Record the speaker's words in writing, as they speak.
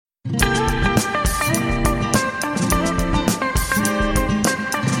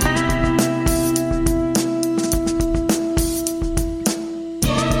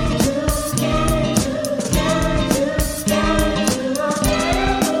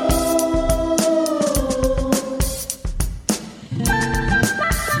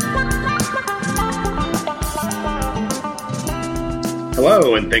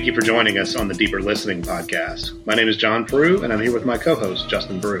and thank you for joining us on the Deeper Listening podcast. My name is John Frew, and I'm here with my co-host,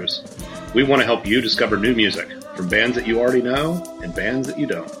 Justin Bruce. We want to help you discover new music from bands that you already know and bands that you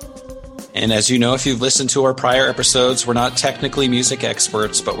don't. And as you know, if you've listened to our prior episodes, we're not technically music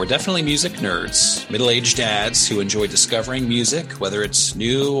experts, but we're definitely music nerds, middle-aged dads who enjoy discovering music, whether it's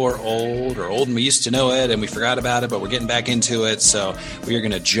new or old and we used to know it and we forgot about it, but we're getting back into it. So we are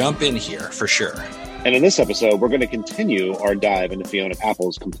going to jump in here for sure. And in this episode, we're going to continue our dive into Fiona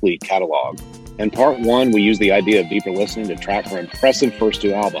Apple's complete catalog. In part one, we use the idea of deeper listening to track her impressive first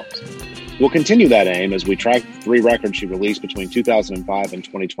two albums. We'll continue that aim as we track the 3 records she released between 2005 and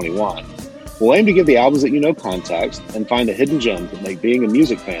 2021. We'll aim to give the albums that you know context and find the hidden gems that make being a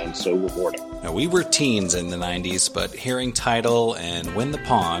music fan so rewarding. Now, we were teens in the 90s, but hearing Tidal and Win the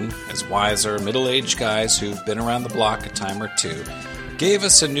Pawn as wiser, middle-aged guys who've been around the block a time or two gave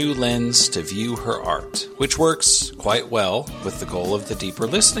us a new lens to view her art, which works quite well with the goal of the Deeper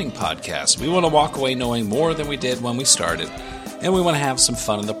Listening podcast. We want to walk away knowing more than we did when we started, and we want to have some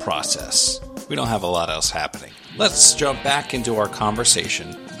fun in the process. We don't have a lot else happening. Let's jump back into our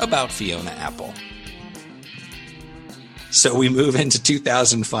conversation about Fiona Apple. So we move into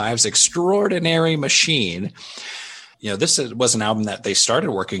 2005's Extraordinary Machine. You know, this was an album that they started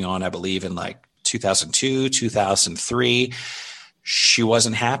working on, I believe, in like 2002, 2003. She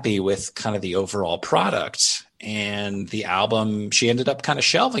wasn't happy with kind of the overall product. And the album, she ended up kind of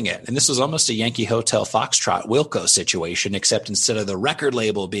shelving it. And this was almost a Yankee Hotel Foxtrot Wilco situation, except instead of the record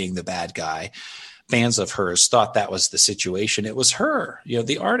label being the bad guy, fans of hers thought that was the situation. It was her, you know,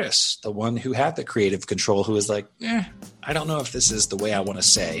 the artist, the one who had the creative control, who was like, I don't know if this is the way I want to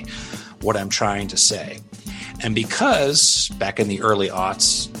say what I'm trying to say. And because back in the early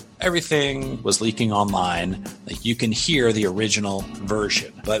aughts, everything was leaking online. Like, you can hear the original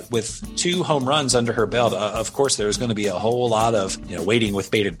version. But with 2 home runs under her belt, of course, there's going to be a whole lot of, waiting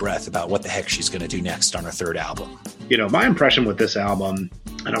with bated breath about what the heck she's going to do next on her 3rd album. My impression with this album,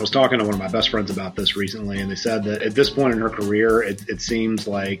 and I was talking to one of my best friends about this recently, and they said that at this point in her career, it seems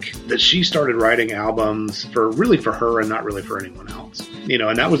like that she started writing albums for her and not really for anyone else.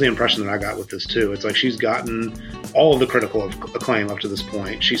 And that was the impression that I got with this too. It's like she's gotten all of the critical acclaim up to this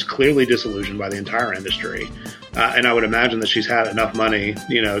point. She's clearly disillusioned by the entire industry. And I would imagine that she's had enough money,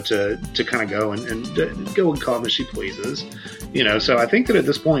 to kind of go and go and come as she pleases. So I think that at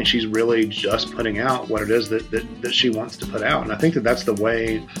this point, she's really just putting out what it is that she wants to put out. And I think that that's the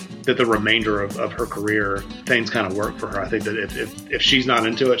way that the remainder of her career, things kind of work for her. I think that if she's not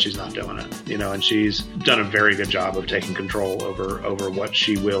into it, she's not doing it, and she's done a very good job of taking control over what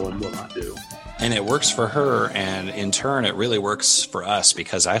she will and will not do. And it works for her, and in turn, it really works for us,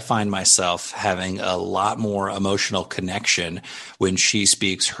 because I find myself having a lot more emotional connection when she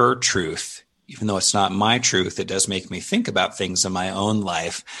speaks her truth. Even though it's not my truth, it does make me think about things in my own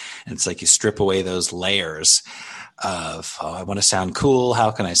life. And it's like you strip away those layers of, I want to sound cool. How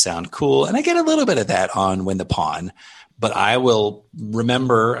can I sound cool? And I get a little bit of that on Win the Pawn. But I will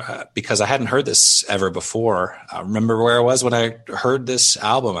remember, because I hadn't heard this ever before, I remember where I was when I heard this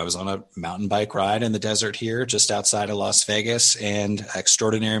album. I was on a mountain bike ride in the desert here, just outside of Las Vegas, and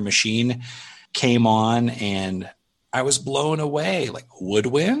Extraordinary Machine came on, and I was blown away. Like,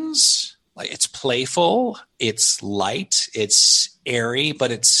 woodwinds? Like, it's playful, it's light, it's airy,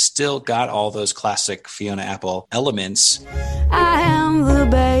 but it's still got all those classic Fiona Apple elements. I am the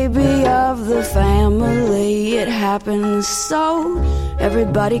baby of the family. It happens so.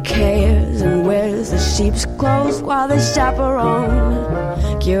 Everybody cares and wears the sheep's clothes while they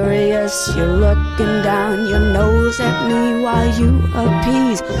chaperone. Curious, you're looking down your nose at me while you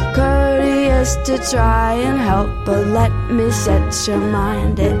appease. Courteous to try and help, but let me set your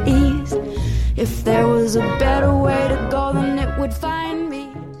mind at ease. If there was a better way to go, then it would find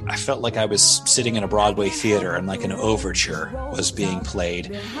me. I felt like I was sitting in a Broadway theater and like an overture was being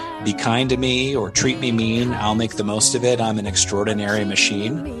played. Be kind to me or treat me mean, I'll make the most of it. I'm an extraordinary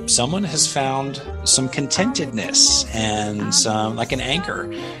machine. Someone has found some contentedness and some, like, an anchor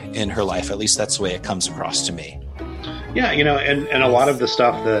in her life. At least that's the way it comes across to me. Yeah, and a lot of the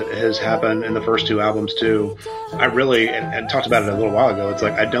stuff that has happened in the first 2 albums too, I really, and talked about it a little while ago, it's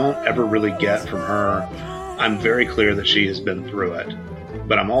like I don't ever really get from her, I'm very clear that she has been through it,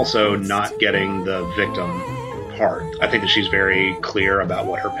 but I'm also not getting the victim part. I think that she's very clear about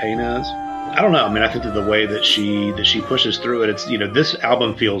what her pain is. I don't know. I mean, I think that the way that she pushes through it, it's, this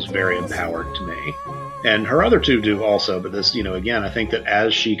album feels very empowered to me. And her other 2 do also, but this, again, I think that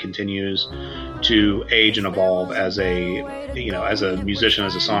as she continues to age and evolve as a musician,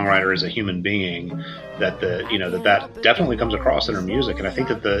 as a songwriter, as a human being, that that definitely comes across in her music. And I think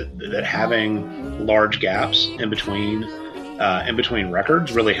that that having large gaps in between in between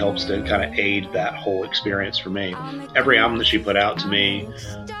records really helps to kind of aid that whole experience for me. Every album that she put out, to me,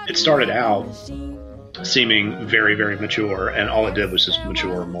 it started out seeming very, very mature, and all it did was just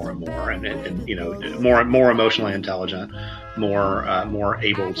mature more and more, and you know, more emotionally intelligent, more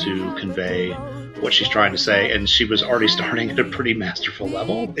able to convey what she's trying to say, and she was already starting at a pretty masterful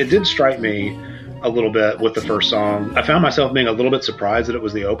level. It did strike me a little bit with the first song. I found myself being a little bit surprised that it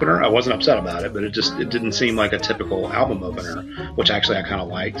was the opener. I wasn't upset about it, but it didn't seem like a typical album opener, which actually I kind of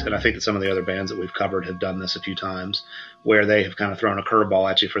liked. And I think that some of the other bands that we've covered have done this a few times, where they have kind of thrown a curveball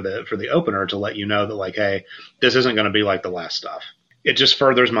at you for the opener to let you know that, like, hey, this isn't going to be like the last stuff. It just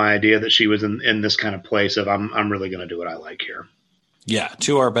furthers my idea that she was in this kind of place of I'm really going to do what I like here. Yeah,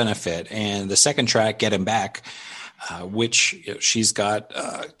 to our benefit. And the second track, Get Him Back, which she's got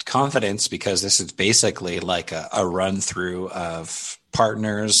confidence, because this is basically like a run through of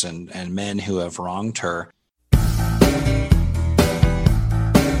partners and men who have wronged her.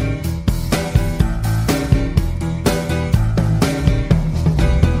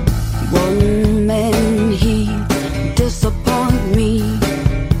 One man, he disappointed me.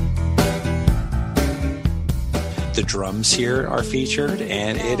 The drums here are featured,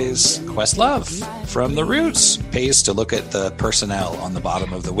 and it is Questlove from The Roots. Pays to look at the personnel on the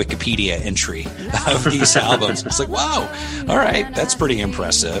bottom of the Wikipedia entry of these albums. It's like, wow, all right, that's pretty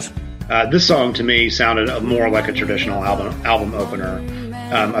impressive. This song to me sounded more like a traditional album opener.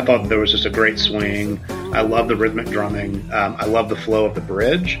 I thought there was just a great swing. I love the rhythmic drumming. I love the flow of the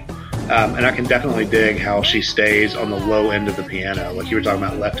bridge. And I can definitely dig how she stays on the low end of the piano, like you were talking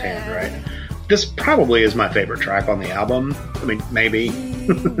about left hand, right? This probably is my favorite track on the album. I mean, maybe.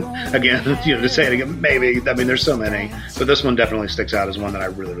 Again, to say it again, maybe. I mean, there's so many. But this one definitely sticks out as one that I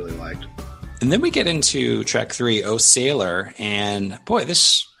really, really liked. And then we get into track 3, Oh Sailor. And boy,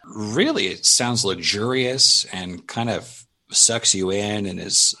 this really sounds luxurious and kind of sucks you in and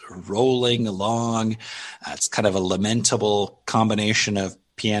is rolling along. It's kind of a lamentable combination of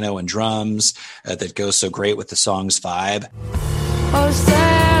piano and drums that goes so great with the song's vibe. Oh,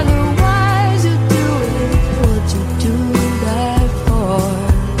 sailor, why'd you do it? What'd you do that for?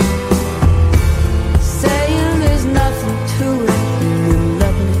 Saying there's nothing to it, and you're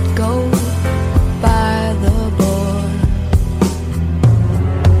letting it go by the board.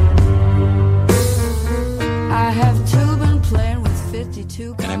 I have too been playing with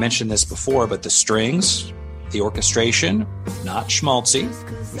 52. And I mentioned this before, but the strings, the orchestration, not schmaltzy,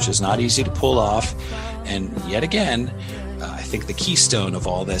 which is not easy to pull off. And yet again, I think the keystone of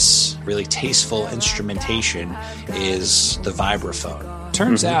all this really tasteful instrumentation is the vibraphone.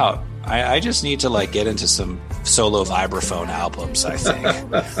 Turns out I just need to get into some solo vibraphone albums, I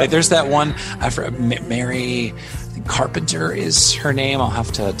think. There's that one, Mary Carpenter is her name. I'll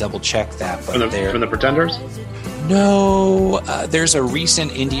have to double check that. But from the Pretenders? No, there's a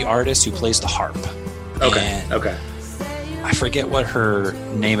recent indie artist who plays the harp. Okay. I forget what her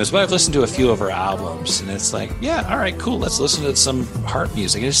name is, but I've listened to a few of her albums, and it's like, yeah, all right, cool. Let's listen to some harp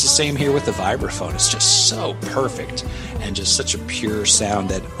music. And it's the same here with the vibraphone. It's just so perfect and just such a pure sound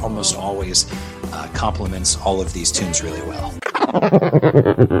that almost always complements all of these tunes really well.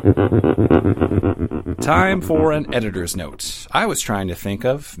 Time for an editor's note. I was trying to think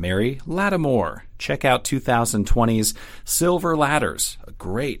of Mary Lattimore. Check out 2020's Silver Ladders, a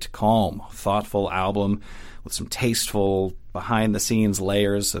great, calm, thoughtful album with some tasteful, behind-the-scenes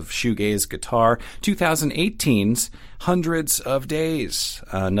layers of shoegaze guitar. 2018's Hundreds of Days,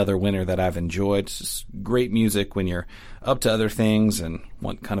 another winner that I've enjoyed. It's just great music when you're up to other things and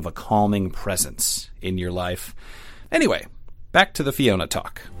want kind of a calming presence in your life. Anyway, back to the Fiona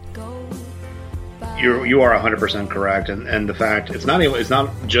talk. You are 100% correct, and the fact it's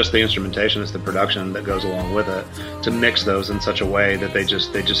not just the instrumentation, it's the production that goes along with it to mix those in such a way that they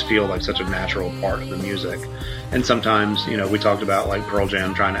just feel like such a natural part of the music. And sometimes, we talked about like Pearl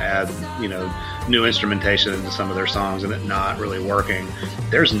Jam trying to add, new instrumentation into some of their songs and it not really working.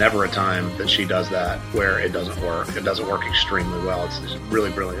 There's never a time that she does that where it doesn't work. It doesn't work extremely well. It's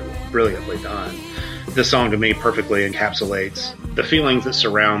really brilliantly done. This song to me perfectly encapsulates the feelings that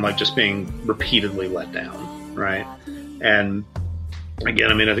surround like just being repeatedly let down, right? And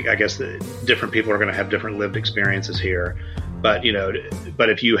again, I guess different people are going to have different lived experiences here, but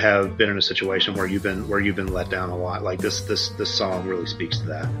if you have been in a situation where you've been let down a lot, like this song really speaks to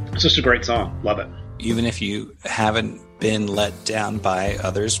that. It's just a great song. Love it. Even if you haven't been let down by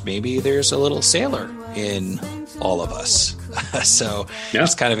others, maybe there's a little sailor in all of us. So yeah.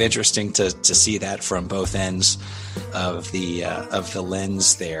 It's kind of interesting to see that from both ends of the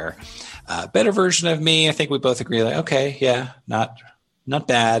lens there. Better version of me, I think we both agree, like, okay, yeah, not not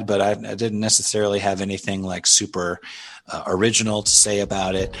bad, but I didn't necessarily have anything like super original to say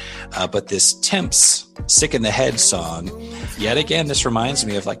about it. But this Temps Sick in the Head song, yet again, this reminds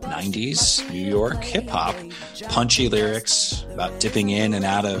me of like 90s New York hip hop, punchy lyrics about dipping in and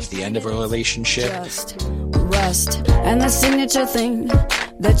out of the end of a relationship. Just rust and the signature thing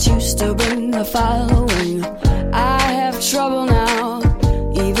that used to bring the following. I have trouble now,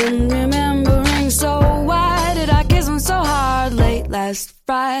 even remembering. So why did I kiss him so hard late last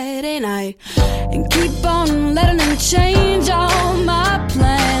Friday night and keep on letting him change all my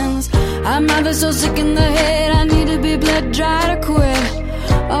plans? I'm either so sick in the head I need to be bled dry to quit,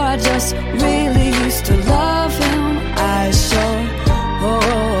 or I just really used to love him. I sure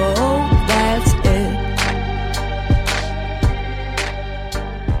hope that's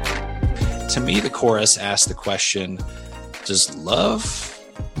it. To me, the chorus asks the question, does love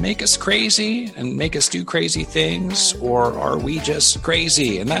make us crazy and make us do crazy things, or are we just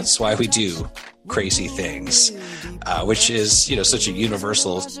crazy and that's why we do crazy things? Which is, such a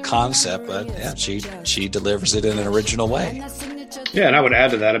universal concept, but yeah, she delivers it in an original way. Yeah, and I would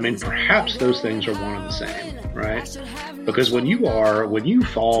add to that, I mean, perhaps those things are one and the same, right? Because when you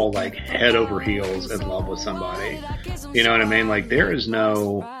fall like head over heels in love with somebody, you know what I mean? Like, there is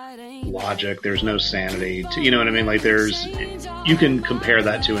no logic, there's no sanity to, you know what I mean? Like, you can compare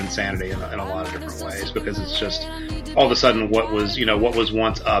that to insanity in a lot of different ways, because it's just all of a sudden what was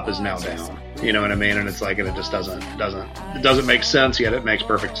once up is now down. You know what I mean? And it's like, and it just doesn't make sense, yet it makes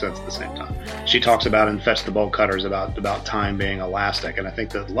perfect sense at the same time. She talks about in Fetch the Bolt Cutters about time being elastic, and I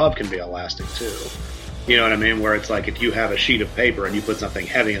think that love can be elastic too. You know what I mean? Where it's like, if you have a sheet of paper and you put something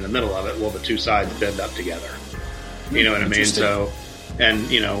heavy in the middle of it, well, the two sides bend up together. You know what I mean? So,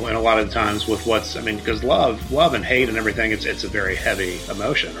 and and a lot of the times with because love and hate and everything, it's a very heavy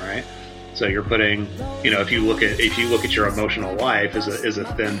emotion, right? So you're putting, if you look at your emotional life as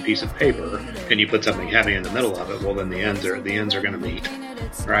a thin piece of paper, and you put something heavy in the middle of it, well, then the ends are going to meet,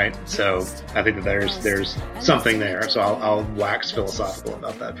 right? So I think that there's something there. So I'll wax philosophical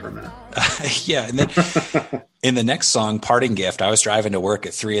about that for a minute. Yeah, and then in the next song, Parting Gift, I was driving to work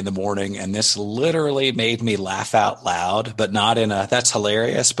at 3 a.m, and this literally made me laugh out loud, but not in a that's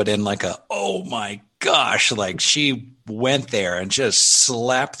hilarious, but in like a oh my gosh, like she went there and just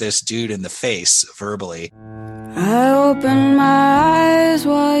slapped this dude in the face verbally. I opened my eyes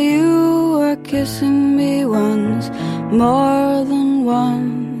while you were kissing me once, more than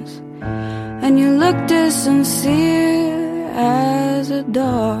once, and you looked as sincere as a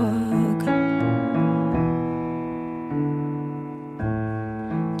dog,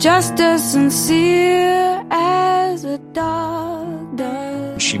 just as sincere as a dog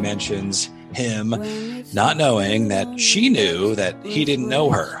does. She mentions him not knowing that she knew that he didn't know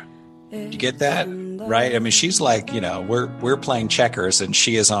her. You get that? Right? I mean, she's like, we're playing checkers and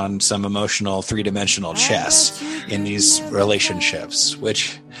she is on some emotional 3-dimensional chess in these relationships,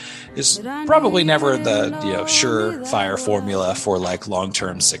 which is probably never the, surefire formula for like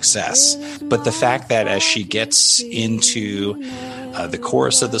long-term success. But the fact that as she gets into the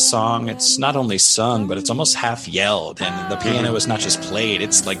chorus of the song, it's not only sung, but it's almost half yelled, and the piano is not just played,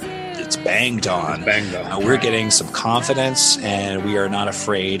 it's like it's banged on. We're getting some confidence, and we are not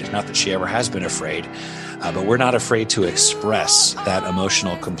afraid, not that she ever has been afraid, but we're not afraid to express that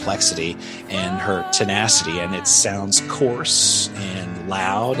emotional complexity and her tenacity, and it sounds coarse and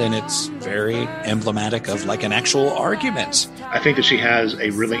loud, and it's very emblematic of like an actual argument. I think that she has a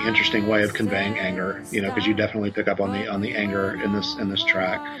really interesting way of conveying anger, because you definitely pick up on the anger in this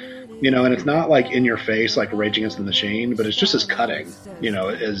track. And it's not like in your face like Rage Against the Machine, but it's just as cutting,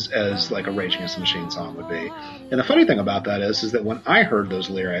 as like a Rage Against the Machine song would be. And the funny thing about that is that when I heard those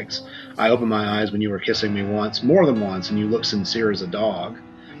lyrics, I opened my eyes when you were kissing me once, more than once, and you look sincere as a dog.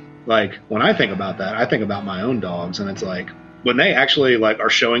 Like, when I think about that, I think about my own dogs, and it's like, when they actually like are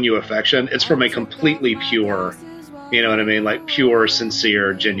showing you affection, it's from a completely pure, like pure,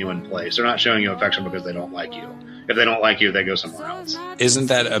 sincere, genuine place. They're not showing you affection because they don't like you. If they don't like you, they go somewhere else. Isn't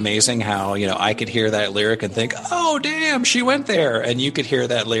that amazing how, I could hear that lyric and think, oh, damn, she went there. And you could hear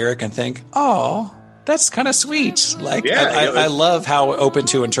that lyric and think, oh, that's kind of sweet. Like, yeah, I love how open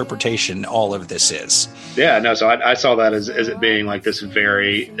to interpretation all of this is. Yeah, no, so I saw that as it being like this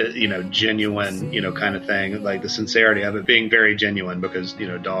very, genuine, kind of thing. Like the sincerity of it being very genuine because,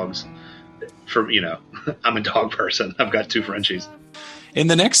 dogs, I'm a dog person. I've got 2 Frenchies. In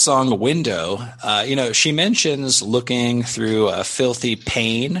the next song, Window, she mentions looking through a filthy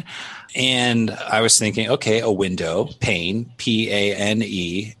pane. And I was thinking, okay, a window, pane,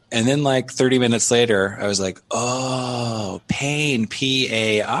 P-A-N-E. And then like 30 minutes later, I was like, oh, pain,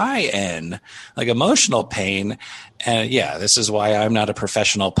 P-A-I-N, like emotional pain. And yeah, this is why I'm not a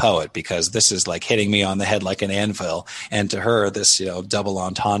professional poet, because this is like hitting me on the head like an anvil. And to her, this, double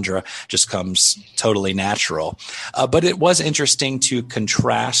entendre just comes totally natural. But it was interesting to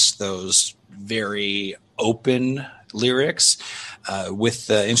contrast those very open lyrics with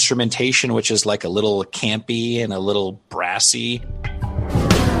the instrumentation, which is like a little campy and a little brassy.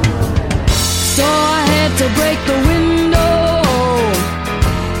 So I had to break the window.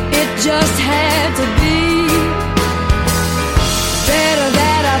 It just had to be. Better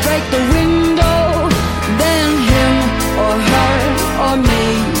that I break the window than him or her or me.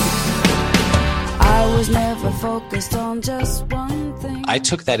 I was never focused on just one thing. I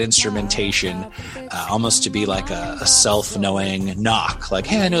took that instrumentation almost to be like a self-knowing knock. Like,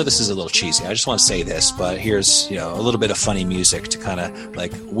 hey, I know this is a little cheesy. I just want to say this, but here's, a little bit of funny music to kind of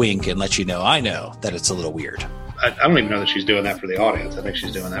like wink and let you know I know that it's a little weird. I don't even know that she's doing that for the audience. I think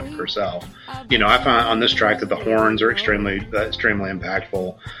she's doing that for herself. I find on this track that the horns are extremely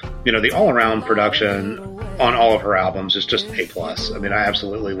impactful. The all-around production on all of her albums is just A+. I mean, I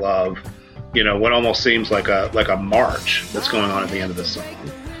absolutely love what almost seems like a march that's going on at the end of this song.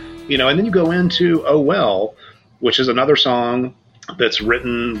 And then you go into Oh Well, which is another song that's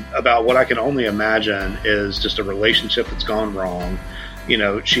written about what I can only imagine is just a relationship that's gone wrong.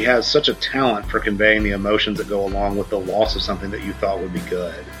 She has such a talent for conveying the emotions that go along with the loss of something that you thought would be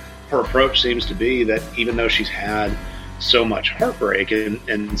good. Her approach seems to be that even though she's had so much heartbreak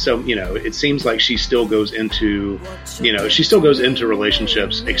and so it seems like she still goes into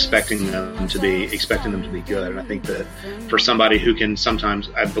relationships expecting them to be good. And I think that for somebody who can sometimes,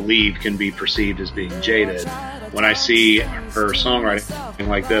 I believe, can be perceived as being jaded, when I see her songwriting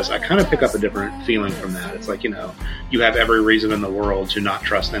like this, I kind of pick up a different feeling from that. It's like, you have every reason in the world to not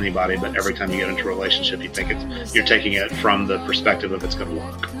trust anybody, but every time you get into a relationship, you think you're taking it from the perspective of it's going to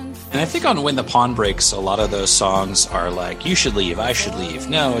work. And I think on When the Pawn Breaks, a lot of those songs are like, you should leave, I should leave.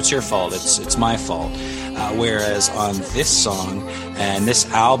 No, it's your fault, it's my fault. Whereas on this song and this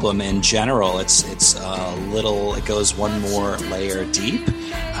album in general, it goes one more layer deep,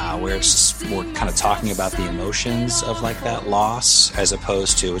 where it's just more kind of talking about the emotions of like that loss, as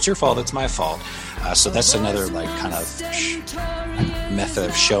opposed to it's your fault, it's my fault. So that's another like kind of method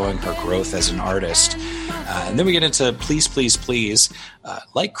of showing her growth as an artist. And then we get into Please, Please, Please.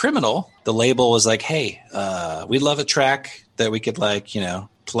 Like Criminal, the label was like, hey, we love a track that we could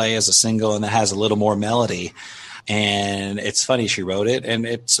play as a single and that has a little more melody. And it's funny, she wrote it, and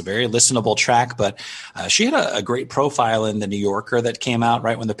it's a very listenable track, but she had a great profile in The New Yorker that came out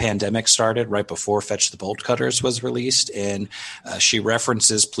right when the pandemic started, right before Fetch the Bolt Cutters was released. And she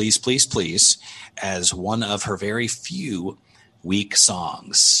references Please, Please, Please as one of her very few weak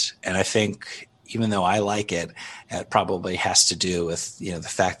songs. And I think even though I like it, it probably has to do with, the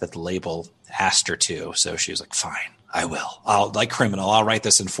fact that the label asked her to. So she was like, fine, I will. Like Criminal, I'll write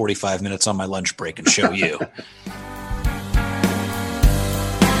this in 45 minutes on my lunch break and show you.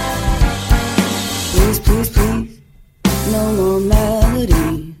 Please, please, please, no more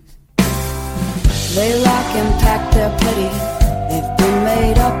melodies. They lock and pack their petty. They've been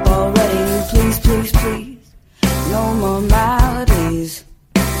made up already. Please, please, please, no more melodies.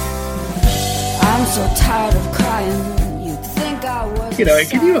 I'm so tired of crying. You'd think I was.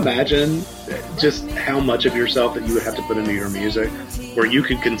 Can you imagine just how much of yourself that you would have to put into your music where you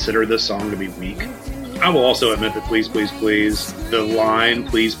could consider this song to be weak? I will also admit that Please, Please, Please, the line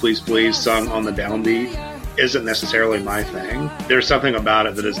Please, Please, Please sung on the downbeat isn't necessarily my thing. There's something about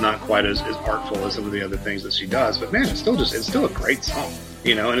it that is not quite as artful as some of the other things that she does, but man, it's still a great song,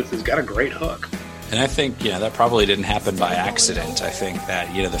 and it's got a great hook. And I think, that probably didn't happen by accident. I think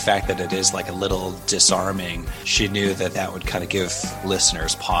that, the fact that it is like a little disarming, she knew that would kind of give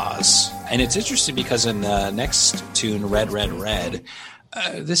listeners pause. And it's interesting because in the next tune, Red, Red, Red,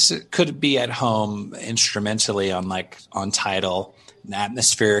 this could be at home instrumentally on Tidal, an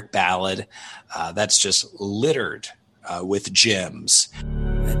atmospheric ballad that's just littered with gems.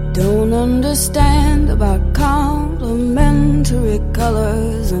 I don't understand about complementary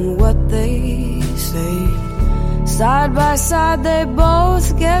colors and what they say. Side by side they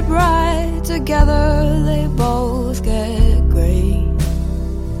both get right, together they both get gray.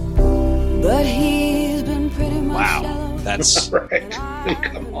 But he's been pretty much wow, that's right.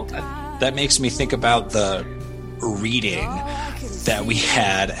 Come on. That makes me think about the reading that we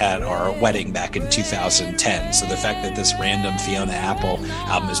had at our wedding back in 2010. So the fact that this random Fiona Apple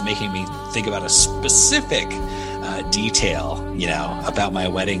album is making me think about a specific detail, about my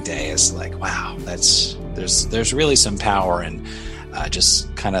wedding day is like, wow, there's really some power in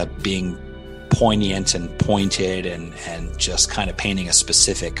just kind of being poignant and pointed and just kind of painting a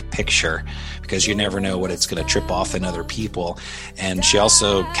specific picture, because you never know what it's going to trip off in other people. And she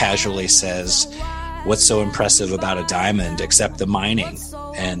also casually says, what's so impressive about a diamond except the mining?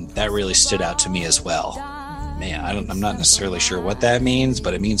 And that really stood out to me as well. Man, I'm not necessarily sure what that means,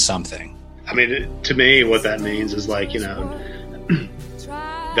 but it means something. I mean, to me, what that means is like,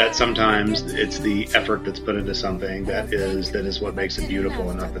 that sometimes it's the effort that's put into something that is what makes it beautiful,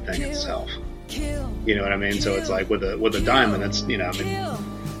 and not the thing itself. You know what I mean? So it's like with a diamond, it's,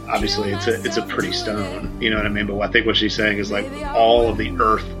 obviously it's a pretty stone, you know what I mean? But I think what she's saying is like all of the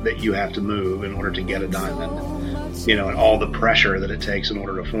earth that you have to move in order to get a diamond, and all the pressure that it takes in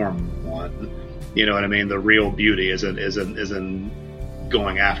order to form one. You know what I mean? The real beauty is in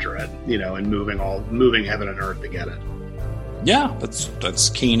going after it, and moving heaven and earth to get it. Yeah, that's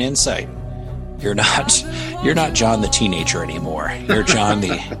keen insight. You're not John the teenager anymore. You're John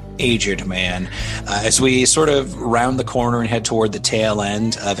the aged man. As we sort of round the corner and head toward the tail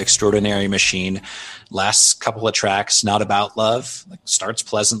end of Extraordinary Machine, last couple of tracks, Not About Love, starts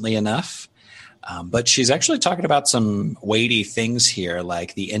pleasantly enough. But she's actually talking about some weighty things here,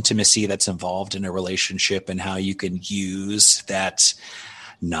 like the intimacy that's involved in a relationship and how you can use that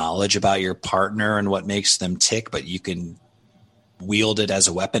knowledge about your partner and what makes them tick, but you can wield it as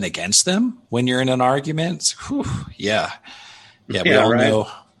a weapon against them when you're in an argument. Whew, yeah,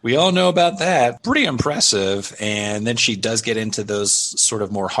 we all know about that. Pretty impressive. And then she does get into those sort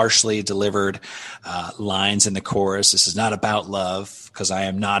of more harshly delivered lines in the chorus. This is not about love because I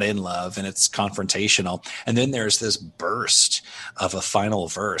am not in love, and it's confrontational. And then there's this burst of a final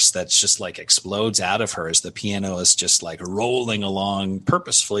verse that's just like explodes out of her as the piano is just like rolling along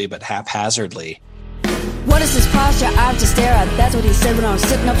purposefully but haphazardly. What is this posture I have to stare at? That's what he said when I was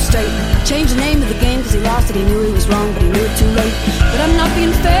sitting up straight. Changed the name of the game because he lost it. He knew he was wrong, but he knew it too late. But I'm not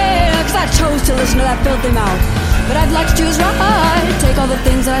being fair because I chose to listen to that filthy mouth. But I'd like to choose right. Take all the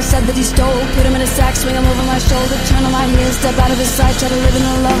things that I said that he stole, put him in a sack, swing him over my shoulder, turn on my heel, step out of his sight, try to live in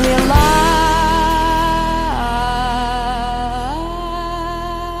a lovelier life.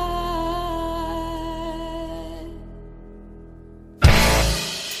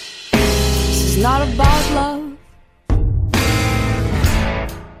 This is not about love.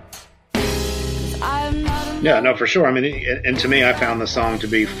 Yeah, no, for sure. I mean, and to me, I found the song to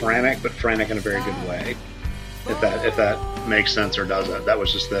be frantic, but frantic in a very good way. If that makes sense or doesn't. That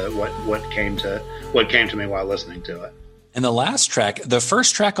was just what came to me while listening to it. And the last track, the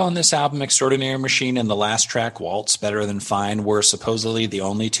first track on this album, Extraordinary Machine, and the last track, Waltz, Better Than Fine, were supposedly the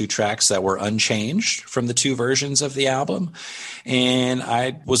only two tracks that were unchanged from the two versions of the album. And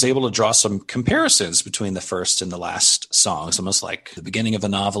I was able to draw some comparisons between the first and the last songs, almost like the beginning of a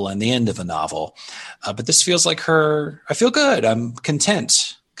novel and the end of a novel. But this feels like her, I feel good, I'm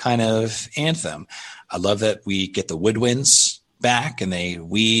content kind of anthem. I love that we get the woodwinds back and they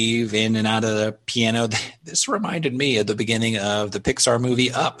weave in and out of the piano. This reminded me of the beginning of the Pixar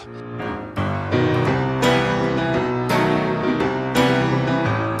movie Up.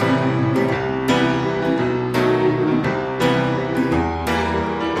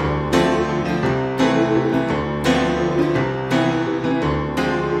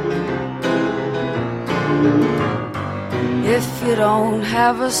 If you don't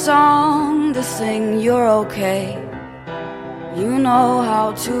have a song to sing, you're okay. You know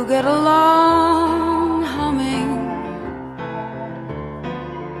how to get along humming.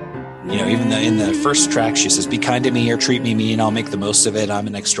 Even in the first track, she says, be kind to me or treat me mean, I'll make the most of it, I'm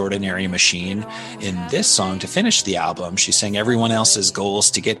an extraordinary machine. In this song, to finish the album, she's saying everyone else's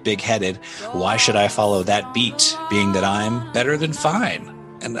goals to get big-headed. Why should I follow that beat, being that I'm better than fine?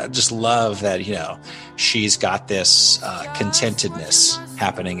 And I just love that, she's got this contentedness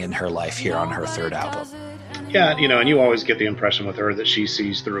happening in her life here on her third album. Yeah, and you always get the impression with her that she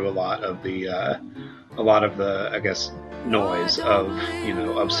sees through a lot of the, I guess, noise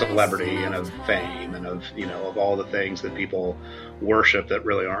of celebrity and of fame and of all the things that people worship that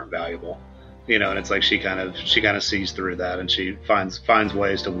really aren't valuable. And it's like she kind of sees through that, and she finds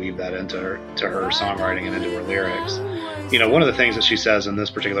ways to weave that into her songwriting and into her lyrics. One of the things that she says in this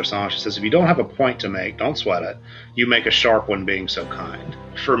particular song, she says, if you don't have a point to make, don't sweat it. You make a sharp one being so kind.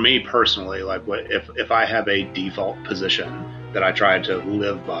 For me personally, like if I have a default position that I try to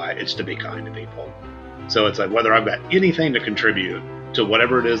live by, it's to be kind to people. So it's like whether I've got anything to contribute to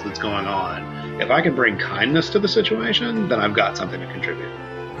whatever it is that's going on, if I can bring kindness to the situation, then I've got something to contribute.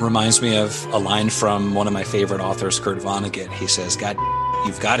 Reminds me of a line from one of my favorite authors, Kurt Vonnegut. He says, God,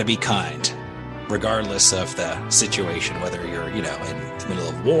 you've got to be kind. regardless of the situation, whether you're, in the middle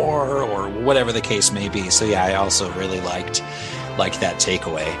of war or whatever the case may be. So yeah, I also really liked that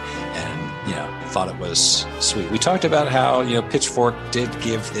takeaway, and thought it was sweet. We talked about how Pitchfork did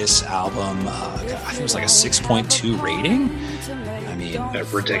give this album I think it was like a 6.2 rating. I mean,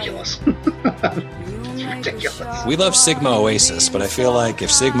 ridiculous. Ridiculous. We love Sigma Oasis, but I feel like if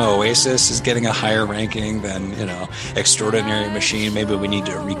Sigma Oasis is getting a higher ranking than Extraordinary Machine, maybe we need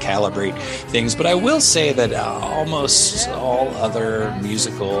to recalibrate things. But I will say that almost all other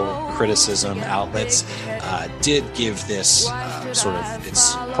musical criticism outlets did give this sort of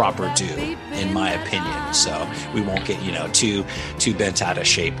its proper due, in my opinion. So we won't get too bent out of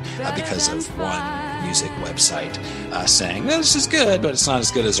shape because of one music website saying this is good, but it's not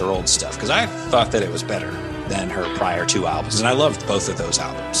as good as her old stuff, because I thought that it was better than her prior 2 albums, and I loved both of those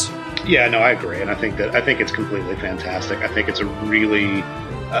albums. Yeah, no, I agree, and I think it's completely fantastic. I think it's a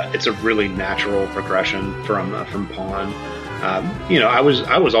really natural progression from Pawn. I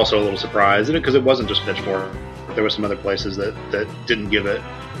was also a little surprised because it wasn't just Pitchfork. There were some other places that didn't give it.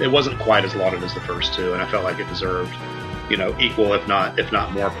 It wasn't quite as lauded as the first 2, and I felt like it deserved equal, if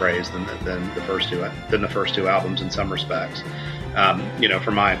not more praise than the first two albums in some respects.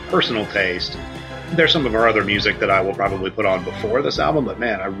 For my personal taste, there's some of her other music that I will probably put on before this album, but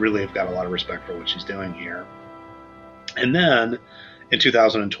man, I really have got a lot of respect for what she's doing here. And then in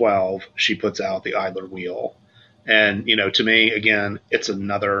 2012, she puts out the Idler Wheel, and to me, again, it's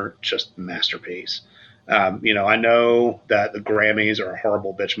another just masterpiece. I know that the Grammys are a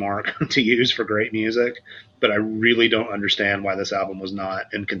horrible benchmark to use for great music, but I really don't understand why this album was not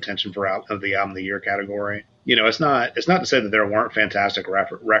in contention for the Album of the Year category. It's not to say that there weren't fantastic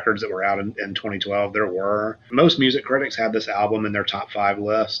records that were out in 2012. There were. Most music critics had this album in their top 5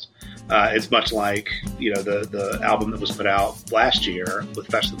 list. It's much like, the album that was put out last year with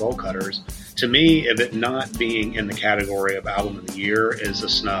Fetch the Bolt Cutters. To me, if it not being in the category of Album of the Year is a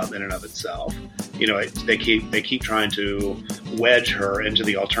snub in and of itself. They keep trying to wedge her into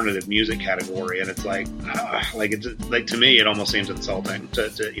the alternative music category, and it's like to me, it almost seems insulting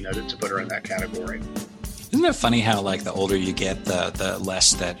to put her in that category. Isn't it funny how, the older you get, the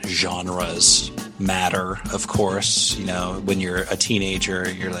less that genres matter, of course? When you're a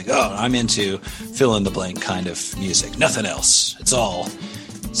teenager, you're like, oh, I'm into fill-in-the-blank kind of music. Nothing else. It's all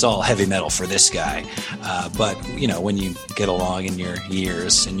heavy metal for this guy. But, when you get along in your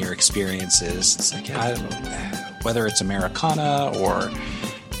years and your experiences, it's like, I don't know, whether it's Americana or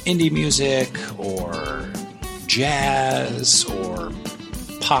indie music or jazz or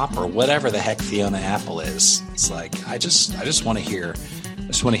pop or whatever the heck Fiona Apple is. It's like, I just want to hear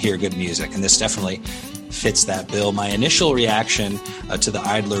good music, and this definitely fits that bill. My initial reaction to the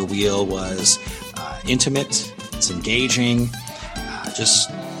Idler Wheel was intimate, it's engaging, just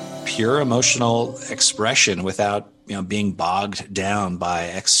pure emotional expression without being bogged down by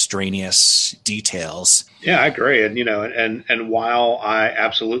extraneous details. Yeah, I agree. And and while I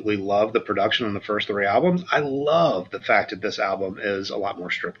absolutely love the production on the first 3 albums, I love the fact that this album is a lot more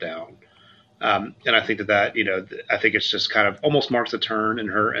stripped down. And I think that I think it's just kind of almost marks a turn in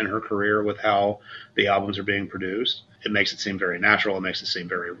her career with how the albums are being produced. It makes it seem very natural. It makes it seem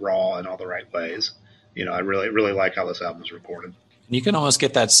very raw in all the right ways. I really like how this album is recorded. You can almost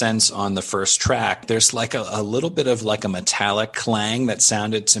get that sense on the first track. There's like a little bit of like a metallic clang that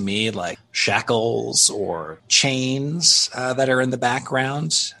sounded to me like shackles or chains that are in the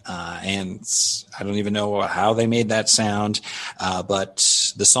background. And I don't even know how they made that sound,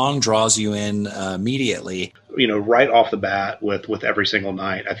 but the song draws you in immediately. Right off the bat with Every Single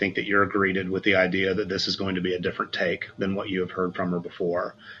Night, I think that you're greeted with the idea that this is going to be a different take than what you have heard from her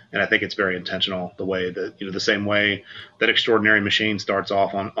before. And I think it's very intentional, the way that, the same way that Extraordinary Machine starts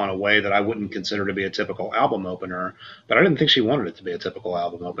off on a way that I wouldn't consider to be a typical album opener, but I didn't think she wanted it to be a typical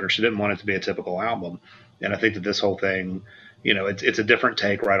album opener. She didn't want it to be a typical album. And I think that this whole thing, it's a different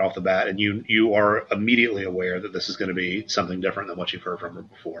take right off the bat, and you are immediately aware that this is going to be something different than what you've heard from her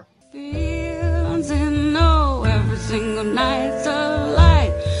before. Feels and know every single night's a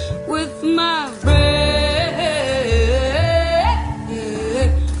light with my breath.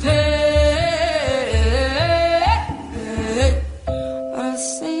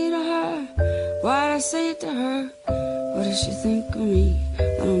 What I say to her, what does she think of me?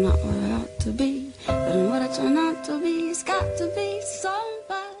 That I'm not what I ought to be, that I'm what I turn out to be. It's got to be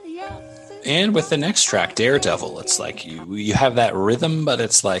somebody else. And with the next track, Daredevil, it's like you have that rhythm, but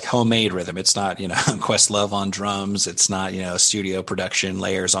it's like homemade rhythm. It's not, Questlove on drums. It's not, studio production,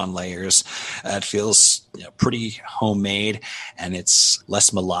 layers on layers. It feels pretty homemade, and it's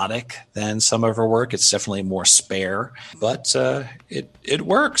less melodic than some of her work. It's definitely more spare, but it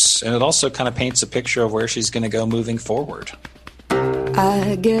works. And it also kind of paints a picture of where she's going to go moving forward.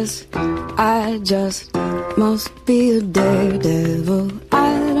 I guess I just must be a daredevil.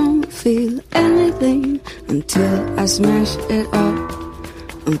 I don't feel anything until I smash it up.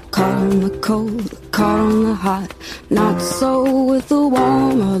 I'm caught on the cold, caught on the hot, not so with the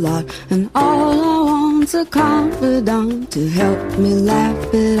warm a lot. And all I want's a confidant to help me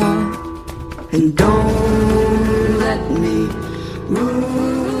laugh it off. And don't let me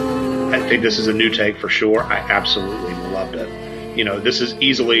move. I think this is a new take for sure. I absolutely loved it. This is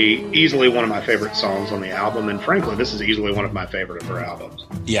easily one of my favorite songs on the album, and frankly, this is easily one of my favorite of her albums.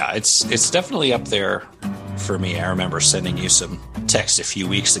 Yeah, it's definitely up there for me. I remember sending you some text a few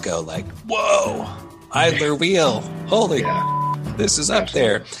weeks ago, like, "Whoa, Idler Wheel! Holy, this is up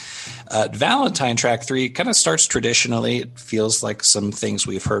there." Valentine track 3 kind of starts traditionally. It feels like some things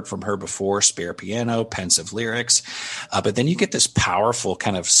we've heard from her before, spare piano, pensive lyrics. But then you get this powerful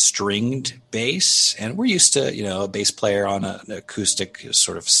kind of stringed bass. And we're used to, a bass player on an acoustic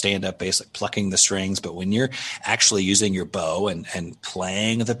sort of stand-up bass, like plucking the strings. But when you're actually using your bow and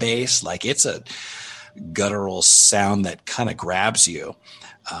playing the bass, like it's a guttural sound that kind of grabs you.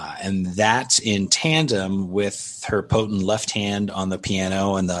 And that in tandem with her potent left hand on the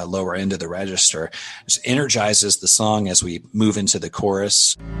piano and the lower end of the register just energizes the song as we move into the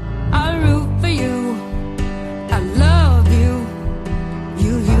chorus. I root for you. I love you.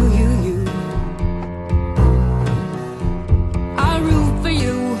 You. I root for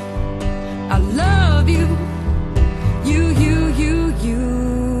you. I love you. You.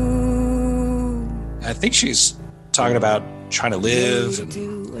 I think she's talking about trying to live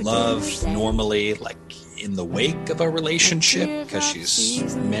and love normally, like in the wake of a relationship, because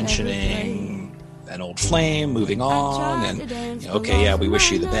she's mentioning an old flame moving on, and we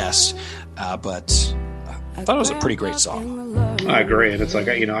wish you the best. But I thought it was a pretty great song. I agree, and it's like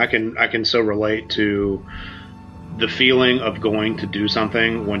I can so relate to the feeling of going to do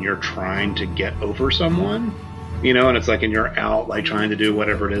something when you're trying to get over someone. And it's like, and you're out like trying to do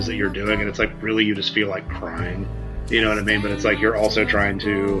whatever it is that you're doing, and it's like really you just feel like crying. You know what I mean? But it's like you're also trying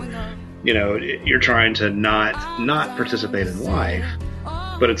to, you're trying to not participate in life.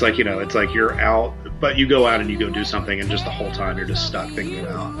 But it's like, it's like you're out, but you go out and you go do something, and just the whole time you're just stuck thinking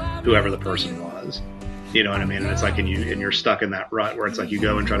about whoever the person was. You know what I mean? And it's like, and you're stuck in that rut where it's like you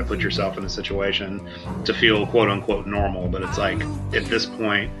go and try to put yourself in a situation to feel quote unquote normal. But it's like at this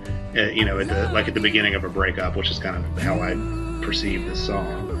point, at the beginning of a breakup, which is kind of how I perceive this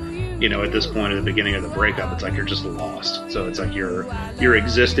song. At this point at the beginning of the breakup, it's like you're just lost. So it's like you're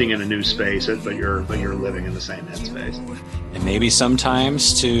existing in a new space, but you're living in the same headspace. And maybe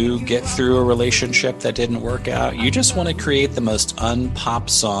sometimes to get through a relationship that didn't work out, you just want to create the most unpop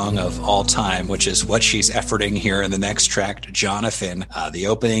song of all time, which is what she's efforting here in the next track, Jonathan. The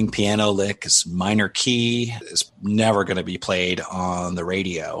opening piano lick is minor key, is never going to be played on the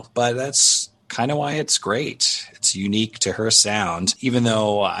radio, but that's kind of why it's great. It's unique to her sound, even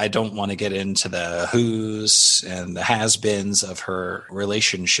though I don't want to get into the who's and the has-beens of her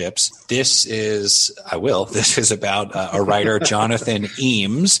relationships. This is about a writer, Jonathan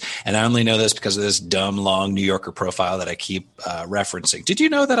Eames, and I only know this because of this dumb, long New Yorker profile that I keep referencing. Did you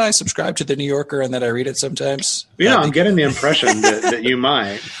know that I subscribe to the New Yorker and that I read it sometimes? Yeah, I'm getting the impression that you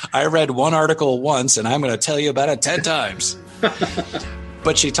might. I read one article once, and I'm going to tell you about it 10 times.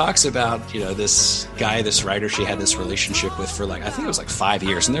 But she talks about, this guy, this writer she had this relationship with for I think it was 5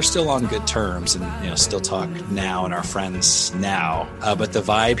 years, and they're still on good terms and, still talk now and are friends now. But the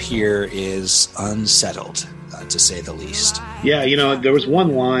vibe here is unsettled, to say the least. Yeah, there was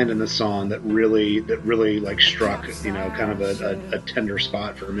one line in the song that really struck, kind of a tender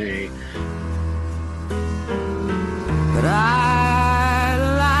spot for me. But I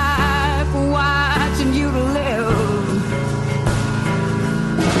like watching you live.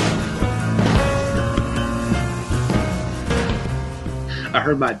 I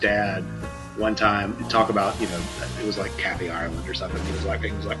heard my dad one time talk about, it was like Kathy Ireland or something. He was like,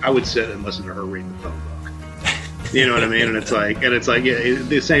 I would sit and listen to her read the phone book. You know what I mean? And it's like,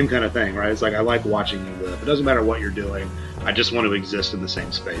 the same kind of thing, right? It's like, I like watching you live. It doesn't matter what you're doing. I just want to exist in the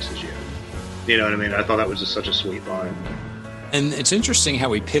same space as you. You know what I mean? I thought that was just such a sweet line. And it's interesting how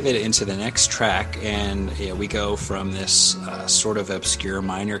we pivot into the next track, and we go from this sort of obscure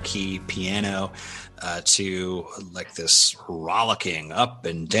minor key piano to like this rollicking up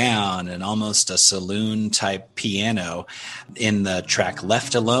and down and almost a saloon type piano in the track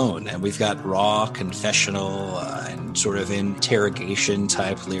Left Alone. And we've got raw confessional and sort of interrogation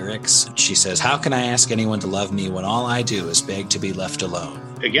type lyrics. She says, "How can I ask anyone to love me when all I do is beg to be left alone?"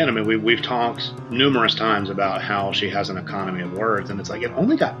 Again, I mean, we've talked numerous times about how she has an economy of words, and it's like it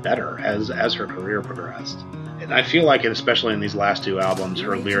only got better as her career progressed. And I feel like, especially in these last two albums,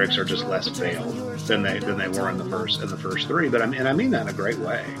 her lyrics are just less veiled than they were in the first three. But I mean that in a great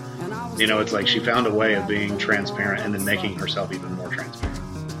way. You know, it's like she found a way of being transparent and then making herself even more transparent.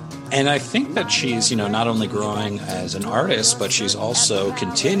 And I think that she's, not only growing as an artist, but she's also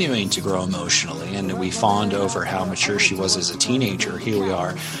continuing to grow emotionally. And we fawned over how mature she was as a teenager. Here we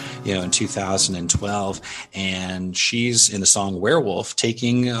are, in 2012, and she's in the song Werewolf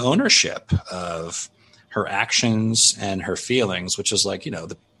taking ownership of her actions and her feelings, which is like,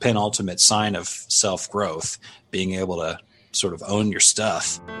 the penultimate sign of self-growth, being able to sort of own your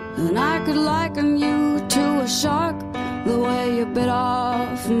stuff. And I could liken you to a shark, the way you bit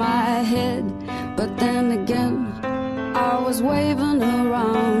off my head. But then again, I was waving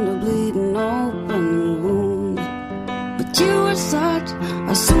around a bleeding open wound. But you were such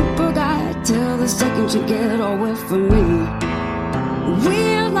a super guy till the second you get away from me.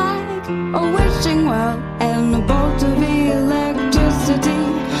 We're like a wishing well and a bolt of electricity,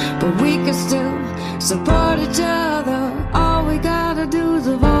 but we can still support each other. All we gotta do is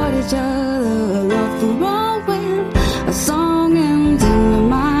avoid each other. Nothing wrong when a song ends in a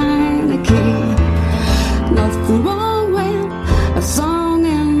minor key. Nothing wrong when a song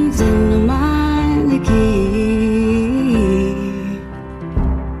ends in a minor key.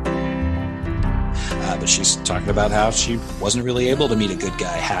 But she's talking about how she wasn't really able to meet a good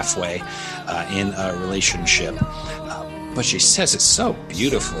guy halfway in a relationship. But she says it so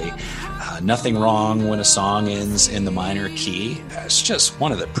beautifully. Nothing wrong when a song ends in the minor key. It's just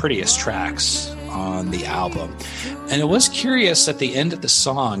one of the prettiest tracks on the album. And it was curious at the end of the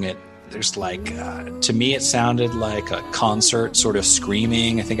song, there's like, to me, it sounded like a concert sort of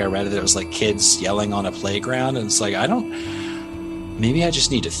screaming. I think I read it was like kids yelling on a playground. And it's like, maybe I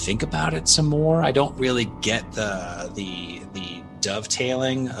just need to think about it some more. I don't really get the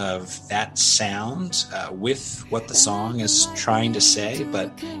dovetailing of that sound with what the song is trying to say.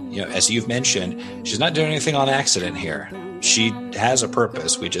 But, as you've mentioned, she's not doing anything on accident here. She has a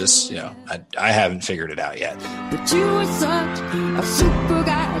purpose. We just, I haven't figured it out yet. But you were such a super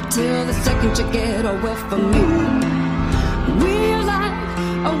guy till the second you get away from me. We're like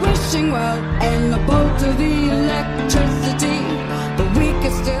a wishing well and a bolt of electricity, but we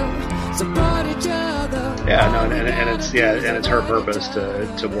can still support each other. Yeah, no, and it's her purpose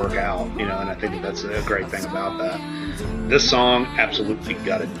to work out, and I think that's a great thing about that. This song absolutely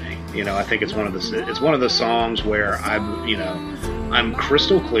gutted me. I think it's one of the songs where I'm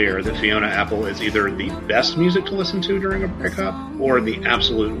crystal clear that Fiona Apple is either the best music to listen to during a breakup or the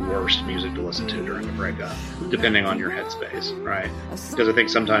absolute worst music to listen to during a breakup, depending on your headspace, right? Because I think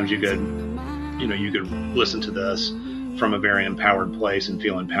sometimes you could listen to this from a very empowered place and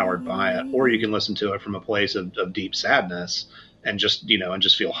feel empowered by it, or you can listen to it from a place of deep sadness and just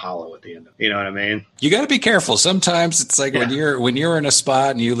feel hollow at the end of it. You know what I mean? You got to be careful. Sometimes it's like when you're in a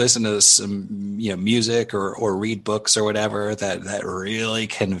spot and you listen to some music or read books or whatever that really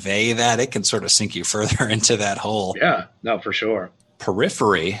convey that, it can sort of sink you further into that hole. Yeah, no, for sure.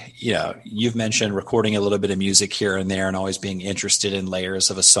 Periphery, you've mentioned recording a little bit of music here and there and always being interested in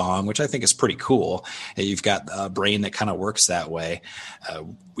layers of a song, which I think is pretty cool. You've got a brain that kind of works that way.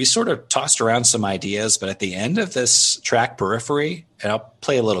 We sort of tossed around some ideas, but at the end of this track, Periphery, and I'll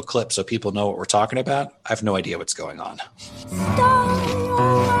play a little clip so people know what we're talking about, I have no idea what's going on.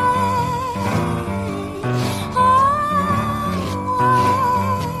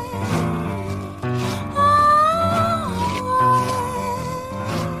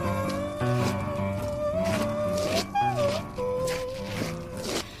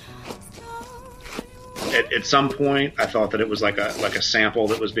 At some point, I thought that it was like a sample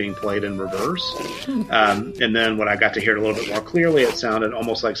that was being played in reverse. And then when I got to hear it a little bit more clearly, it sounded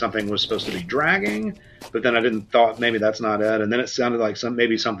almost like something was supposed to be dragging. But then I thought maybe that's not it. And then it sounded like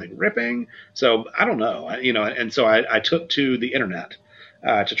something ripping. So I don't know, And so I took to the internet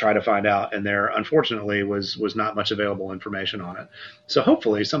to try to find out, and there unfortunately was not much available information on it. So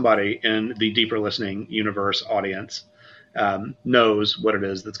hopefully somebody in the Deeper Listening universe audience knows what it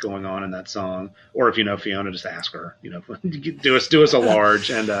is that's going on in that song, or if you know Fiona, just ask her. Do us a large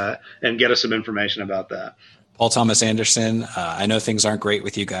and get us some information about that. Paul Thomas Anderson, I know things aren't great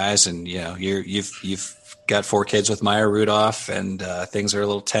with you guys, and you've got 4 kids with Maya Rudolph, and things are a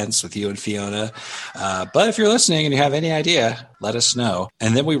little tense with you and Fiona. But if you're listening and you have any idea, let us know.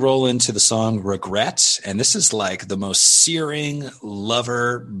 And then we roll into the song Regret. And this is like the most searing,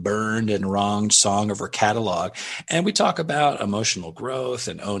 lover, burned, and wronged song of her catalog. And we talk about emotional growth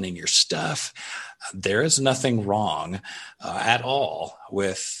and owning your stuff. There is nothing wrong at all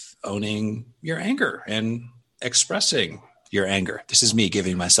with owning your anger and expressing your anger. This is me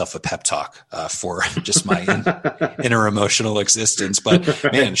giving myself a pep talk for just my inner emotional existence. But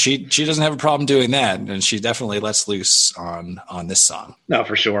man, she doesn't have a problem doing that, and she definitely lets loose on this song. No,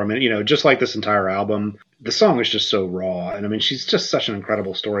 for sure. I mean, just like this entire album, the song is just so raw, and I mean, she's just such an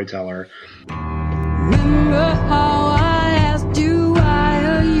incredible storyteller. Remember how I asked you why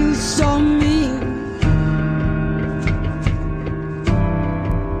are you so mean?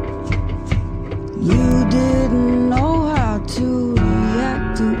 You didn't know how to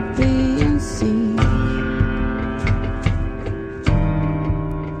react to being seen.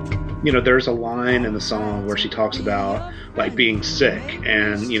 There's a line in the song where she talks about like being sick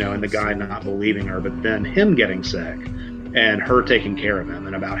and, and the guy not believing her, but then him getting sick and her taking care of him,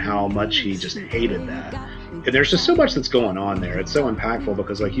 and about how much he just hated that. And there's just so much that's going on there. It's so impactful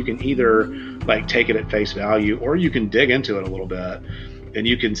because like you can either like take it at face value, or you can dig into it a little bit. And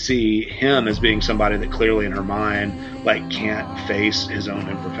you can see him as being somebody that clearly in her mind, like, can't face his own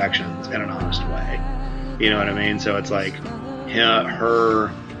imperfections in an honest way. You know what I mean? So it's like her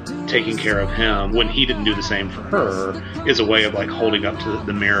taking care of him when he didn't do the same for her is a way of like holding up to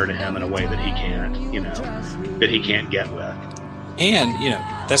the mirror to him in a way that he can't get with. And,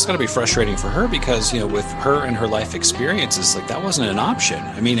 that's got to be frustrating for her because, with her and her life experiences, like that wasn't an option.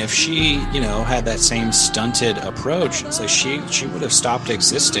 I mean, if she, had that same stunted approach, it's like she would have stopped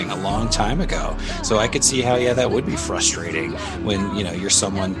existing a long time ago. So I could see how, that would be frustrating when, you're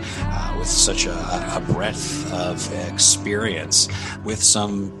someone with such a breadth of experience with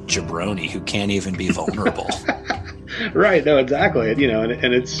some jabroni who can't even be vulnerable. Right. No, exactly.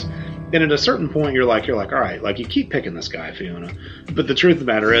 And at a certain point, you're like, all right, like you keep picking this guy, Fiona. But the truth of the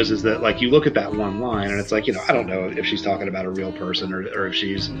matter is that like you look at that one line and it's like, I don't know if she's talking about a real person or if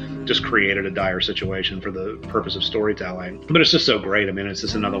she's just created a dire situation for the purpose of storytelling. But it's just so great. I mean, it's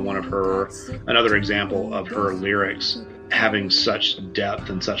just another example of her lyrics having such depth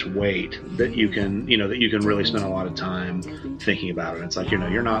and such weight that you can really spend a lot of time thinking about it. It's like,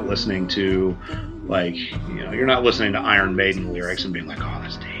 you're not listening to Iron Maiden lyrics and being like, oh,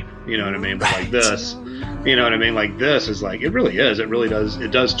 that's deep. You know what I mean? But like this, like this is like, it really is. It really does. It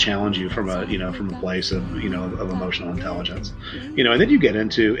does challenge you from a place of emotional intelligence, and then you get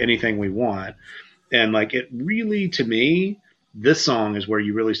into Anything We Want. And like, it really, to me, this song is where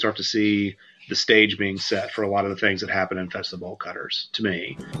you really start to see the stage being set for a lot of the things that happen in Fetch the Bolt Cutters, to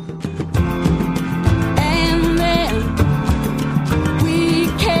me. And then we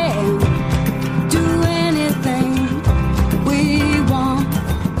can do anything we want.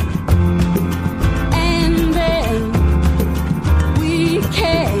 And then we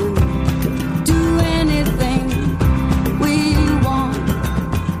can do anything we want.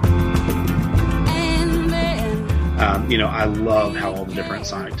 And then I love how all the different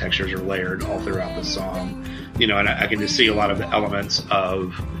sonic textures are layered all throughout the song. And I can just see a lot of the elements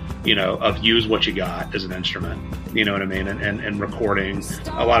of use what you got as an instrument. You know what I mean? And recording.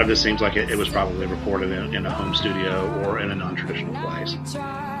 A lot of this seems like it was probably recorded in a home studio or in a non-traditional place.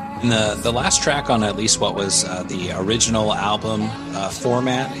 And the last track on at least what was the original album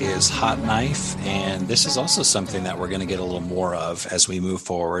format is Hot Knife, and this is also something that we're going to get a little more of as we move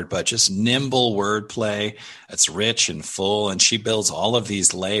forward, but just nimble wordplay. It's rich and full, and she builds all of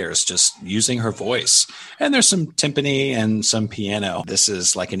these layers just using her voice. And there's some timpani and some piano. This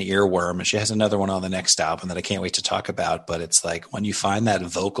is like an earworm, and she has another one on the next album that I can't wait to talk about, but it's like when you find that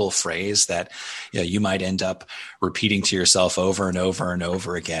vocal phrase that you might end up repeating to yourself over and over and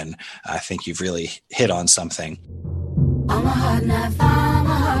over again, I think you've really hit on something. I'm a hot knife, I'm a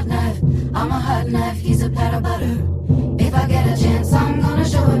hot knife, I'm a hot knife, he's a pat of butter. If I get a chance, I'm gonna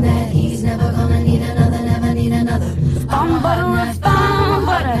show him that he's never gonna need another, never need another. I'm butter if I'm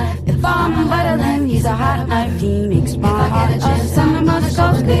butter, if I'm butter then he's a hot knife. He makes my heart a summer must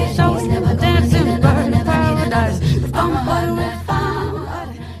go skate show, dancing bird in paradise. If I'm butter if I'm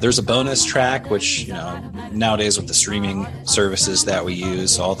butter. There's a bonus track, which, nowadays with the streaming services that we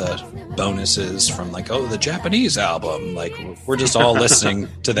use, all the bonuses from like, the Japanese album, like we're just all listening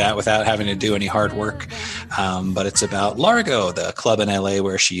to that without having to do any hard work. But it's about Largo, the club in LA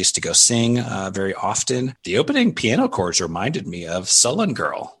where she used to go sing very often. The opening piano chords reminded me of Sullen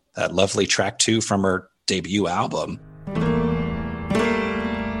Girl, that lovely track 2 from her debut album.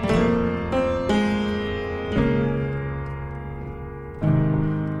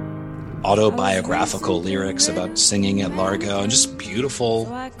 Autobiographical lyrics about singing at Largo and just beautiful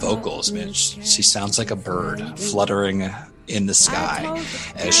vocals. Man, she sounds like a bird fluttering in the sky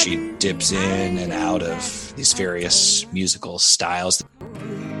as she dips in and out of these various musical styles.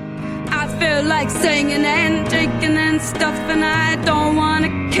 I feel like singing and drinking and stuff, and I don't want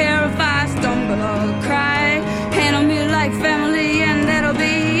to care if I stumble or cry. Handle me like family, and that'll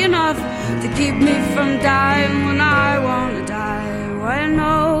be enough to keep me from dying when I want to die. When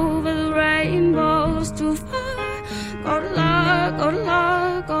over the rainbow's too far, go to Largo, go to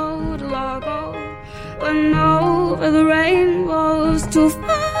Largo, go to Largo. When over the rainbow's too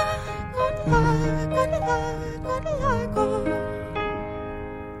far, go to Largo, go to Largo, go to Largo.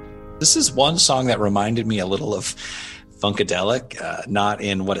 This is one song that reminded me a little of Funkadelic, not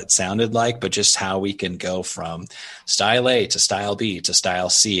in what it sounded like, but just how we can go from style A to style B to style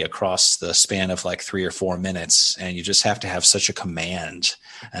C across the span of like 3 or 4 minutes. And you just have to have such a command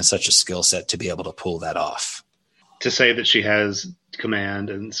and such a skill set to be able to pull that off. To say that she has command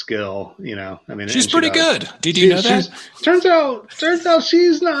and skill, I mean, she's pretty good. Did you know that? Turns out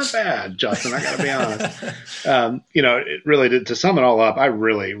she's not bad, Justin. I gotta be honest. It really did. To sum it all up, I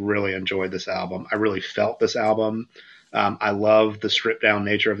really, really enjoyed this album. I really felt this album. I love the stripped down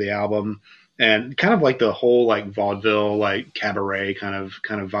nature of the album, and kind of like the whole like vaudeville, like cabaret kind of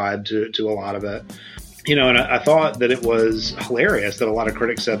vibe to a lot of it. And I thought that it was hilarious that a lot of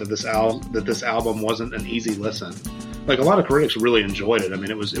critics said that this album wasn't an easy listen. Like, a lot of critics really enjoyed it. I mean,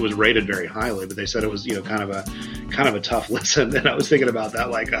 it was rated very highly, but they said it was kind of a tough listen. And I was thinking about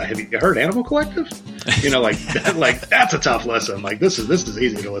that. Like, have you heard Animal Collective? Like that's a tough listen. Like, this is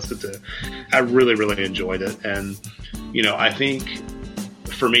easy to listen to. I really, really enjoyed it, and I think,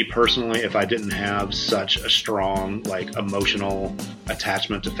 for me personally, if I didn't have such a strong, like, emotional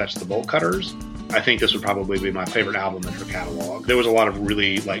attachment to Fetch the Bolt Cutters, I think this would probably be my favorite album in her catalog. There was a lot of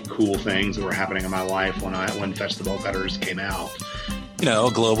really, like, cool things that were happening in my life when Fetch the Bolt Cutters came out.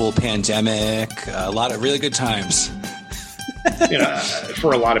 A global pandemic, a lot of really good times.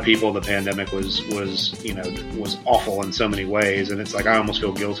 For a lot of people, the pandemic was awful in so many ways, and it's like I almost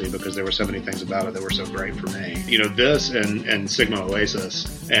feel guilty because there were so many things about it that were so great for me. This and Sigma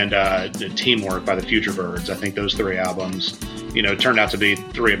Oasis and Teamwork by the Future Birds. I think those 3 albums, turned out to be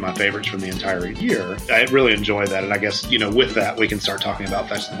 3 of my favorites from the entire year. I really enjoy that, and I guess with that we can start talking about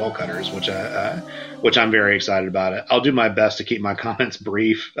Fetch the Bolt Cutters, which I'm very excited about. It. I'll do my best to keep my comments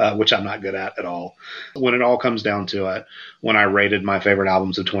brief, which I'm not good at all. When it all comes down to it, when I rated my favorite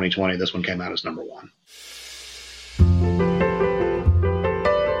albums of 2020, this one came out as number 1.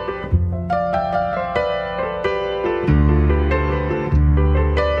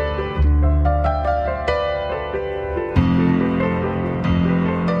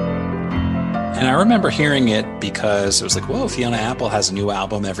 And I remember hearing it because it was like, whoa, Fiona Apple has a new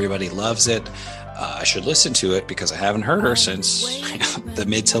album. Everybody loves it. I should listen to it because I haven't heard her since the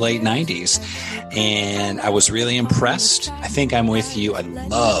mid to late 90s. And I was really impressed. I think I'm with you. I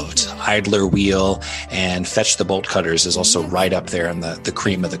loved Idler Wheel, and Fetch the Bolt Cutters is also right up there in the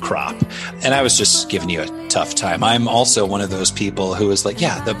cream of the crop. And I was just giving you a tough time. I'm also one of those people who is like,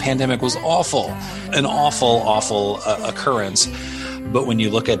 yeah, the pandemic was awful, an awful occurrence. But when you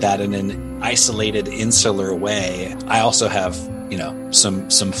look at that in an isolated, insular way, I also have, some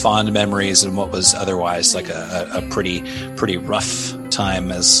fond memories in what was otherwise like a pretty rough time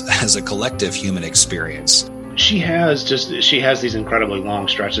as a collective human experience. She has these incredibly long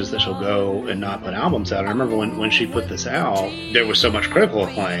stretches that she'll go and not put albums out. I remember when she put this out, there was so much critical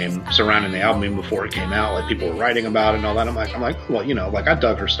acclaim surrounding the album even before it came out. Like, people were writing about it and all that. I'm like, well, like, I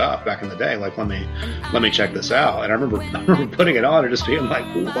dug her stuff back in the day. Like, let me check this out. And I remember putting it on and just being like,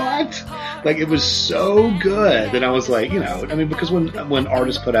 what? Like, it was so good. And I was like, because when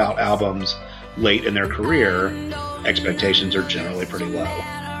artists put out albums late in their career, expectations are generally pretty low.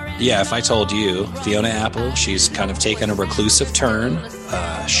 Yeah, if I told you, Fiona Apple, she's kind of taken a reclusive turn.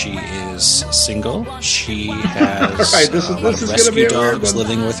 She is single. She has right, a lot of rescue dogs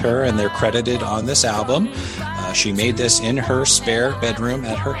living with her, and they're credited on this album. She made this in her spare bedroom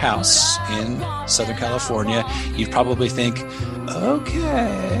at her house in Southern California. You'd probably think,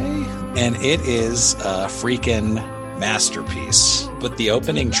 okay. And it is a freaking masterpiece. But the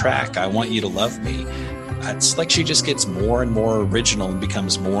opening track, I Want You to Love Me, it's like she just gets more and more original and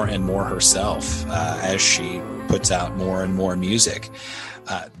becomes more and more herself as she puts out more and more music.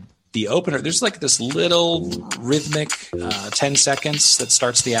 the opener, there's like this little rhythmic 10 seconds that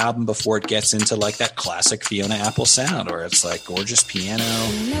starts the album before it gets into like that classic Fiona Apple sound, where it's like gorgeous piano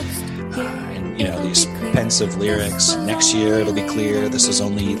and, you know, these pensive lyrics. Next year it'll be clear this is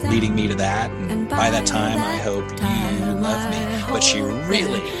only leading me to that, and by that time I hope you love me. But she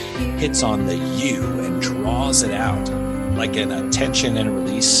really hits on the you and draws it out like in a tension and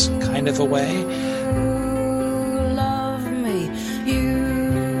release kind of a way.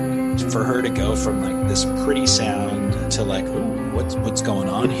 For her to go from like this pretty sound to like, ooh, what's going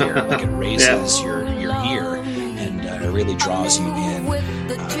on here? Like it raises your ear and it really draws you in.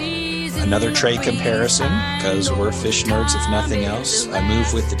 Another Trey comparison, because we're Phish nerds if nothing else. I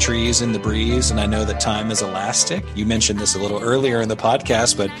move with the trees in the breeze, and I know that time is elastic. You mentioned this a little earlier in the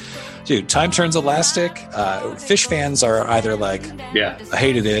podcast, but dude, time turns elastic. Phish fans are either like, yeah, I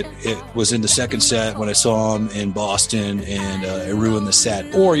hated it. It was in the second set when I saw him in Boston and it ruined the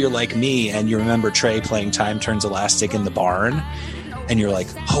set. Or you're like me and you remember Trey playing Time Turns Elastic in the barn and you're like,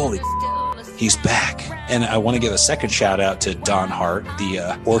 holy, he's back. And I want to give a second shout out to Don Hart, the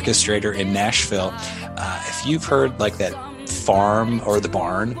orchestrator in Nashville. If you've heard like that farm or the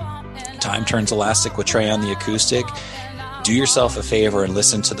barn, Time Turns Elastic with Trey on the acoustic, do yourself a favor and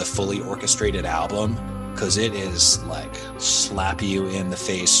listen to the fully orchestrated album, because it is like slap you in the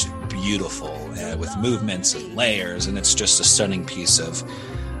face beautiful with movements and layers, and it's just a stunning piece of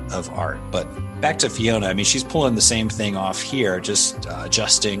art. But back to Fiona, I mean, she's pulling the same thing off here, just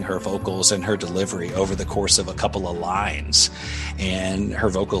adjusting her vocals and her delivery over the course of a couple of lines. And her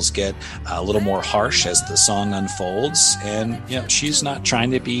vocals get a little more harsh as the song unfolds. And, you know, she's not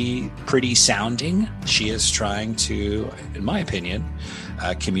trying to be pretty sounding. She is trying to, in my opinion,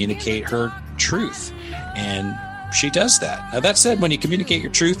 communicate her truth. And she does that. Now, that said, when you communicate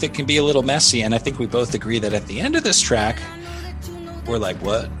your truth, it can be a little messy. And I think we both agree that at the end of this track, we're like,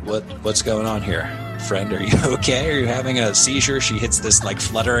 what's going on here? Friend, are you okay? Are you having a seizure? She hits this like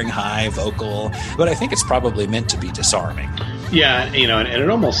fluttering high vocal, but I think it's probably meant to be disarming. Yeah, you know, and it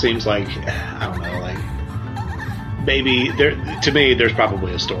almost seems like, I don't know, like maybe to me, there's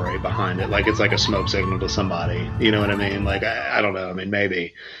probably a story behind it. Like it's like a smoke signal to somebody. You know what I mean? Like, I don't know. I mean,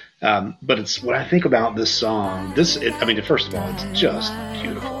 maybe. But it's when I think about this song, first of all, it's just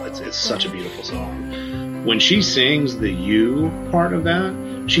beautiful. It's such a beautiful song. When she sings the you part of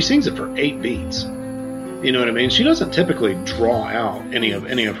that, she sings it for 8 beats. You know what I mean? She doesn't typically draw out any of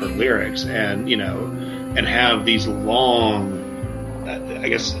her lyrics and, you know, and have these long, I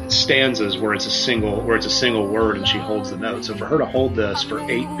guess, stanzas where it's a single word and she holds the note. So for her to hold this for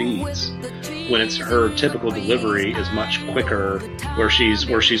 8 beats, when it's her typical delivery is much quicker, where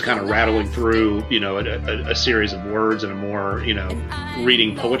she's kind of rattling through, you know, a series of words in a more, you know,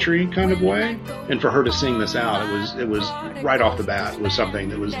 reading poetry kind of way. And for her to sing this out, it was right off the bat, it was something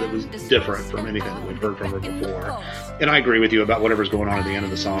that was different from anything that we've heard from her before. And I agree with you about whatever's going on at the end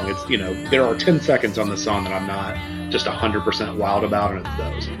of the song. It's, you know, there are 10 seconds on the song that I'm not just 100% wild about, and it's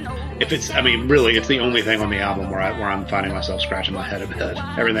those. If it's, I mean, really, it's the only thing on the album where I'm finding myself scratching my head a bit.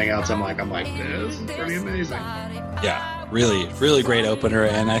 Everything else, I'm like, this is pretty amazing. Yeah, really, really great opener.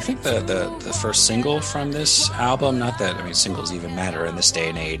 And I think the first single from this album, not that, I mean, singles even matter in this day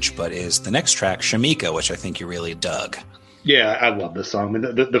and age, but is the next track, Shamika, which I think you really dug. Yeah, I love this song. I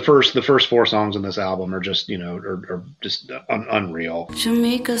mean, the first 4 songs in this album are just, you know, are just unreal.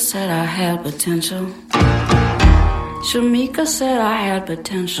 Shamika said I had potential. Shamika said I had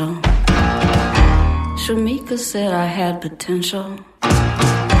potential. Shamika said I had potential.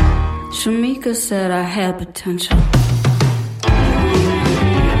 Shamika said I had potential.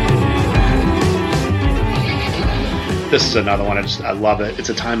 This is another one. I love it. It's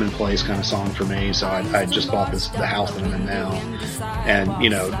a time and place kind of song for me. So I just bought the house that I'm in now, and you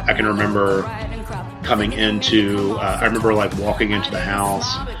know, I can remember coming into. I remember like walking into the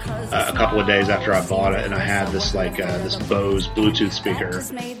house a couple of days after I bought it, and I had this like this Bose Bluetooth speaker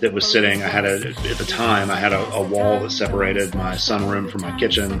that was sitting. At the time I had a wall that separated my sunroom from my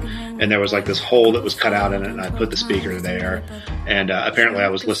kitchen, and there was like this hole that was cut out in it, and I put the speaker there. And apparently I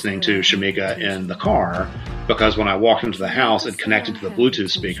was listening to Shamika in the car, because when I walked into the house, it connected to the Bluetooth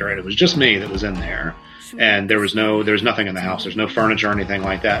speaker, and it was just me that was in there. And there was nothing in the house. There's no furniture or anything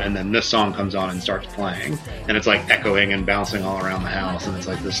like that. And then this song comes on and starts playing, and it's like echoing and bouncing all around the house. And it's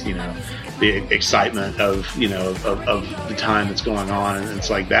like this, you know, the excitement of, you know, of the time that's going on. And it's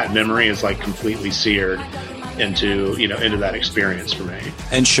like that memory is like completely seared into that experience for me.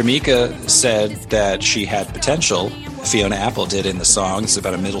 And Shamika said that she had potential. Fiona Apple did in the song. It's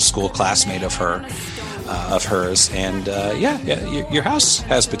about a middle school classmate of hers. And your house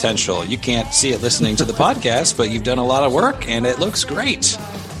has potential. You can't see it listening to the podcast, but you've done a lot of work and it looks great.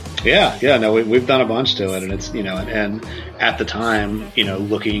 Yeah, no, we've done a bunch to it, and it's, and at the time,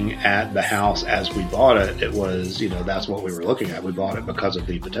 looking at the house as we bought it, it was, that's what we were looking at. We bought it because of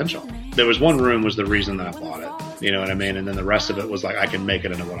the potential. There was one room was the reason that I bought it, you know what I mean? And then the rest of it was like, I can make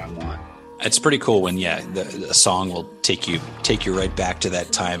it into what I want. It's pretty cool when, the song will take you right back to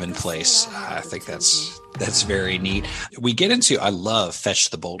that time and place. I think that's very neat. We get into, I love Fetch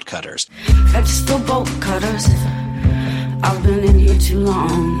the Bolt Cutters. Fetch the bolt cutters. I've been in here too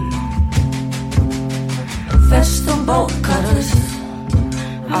long. Fetch the bolt cutters.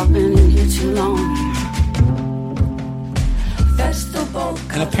 I've been in here too long. Fetch the bolt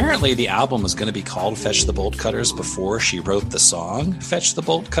cutters. And apparently the album was going to be called Fetch the Bolt Cutters before she wrote the song Fetch the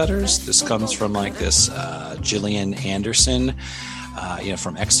Bolt Cutters. This comes from like this Gillian Anderson,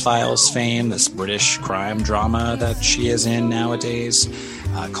 from X-Files fame, this British crime drama that she is in nowadays,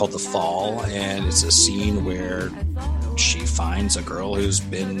 called The Fall. And it's a scene where she finds a girl who's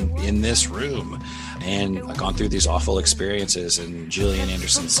been in this room and gone through these awful experiences, and Gillian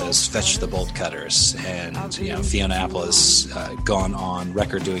Anderson says, "Fetch the bolt cutters." And Fiona Apple has gone on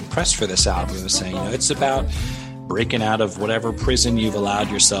record doing press for this album and saying, it's about breaking out of whatever prison you've allowed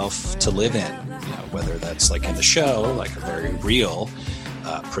yourself to live in, whether that's like in the show, like a very real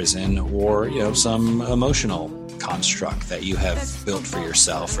prison, or some emotional construct that you have built for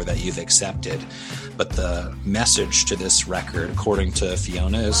yourself or that you've accepted. But the message to this record, according to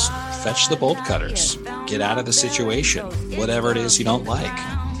Fiona, is fetch the bolt cutters. Get out of the situation, whatever it is you don't like.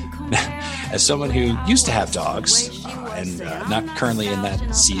 As someone who used to have dogs, and not currently in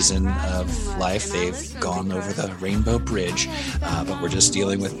that season of life, they've gone over the Rainbow Bridge, but we're just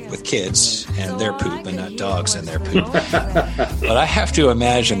dealing with kids and their poop and not dogs and their poop. But I have to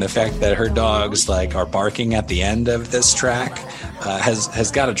imagine the fact that her dogs are barking at the end of this track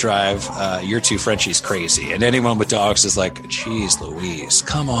has got to drive your two Frenchies crazy. And anyone with dogs is like, geez Louise,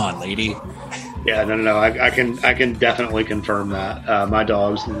 come on, lady. Yeah, no. I can definitely confirm that. My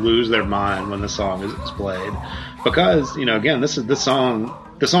dogs lose their mind when the song is played, because again, this song.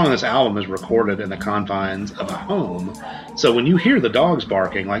 The song on this album is recorded in the confines of a home, so when you hear the dogs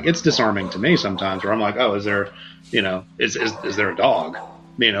barking, it's disarming to me sometimes. Where I'm like, oh, is there, is there a dog,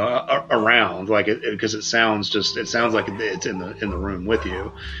 around? Because it sounds like it's in the room with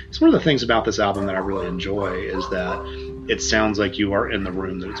you. It's one of the things about this album that I really enjoy is that it sounds like you are in the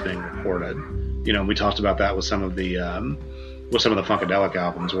room that it's being recorded. We talked about that with some of the Funkadelic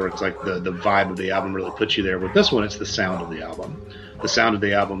albums, where it's like the vibe of the album really puts you there. With this one, it's the sound of the album. The sound of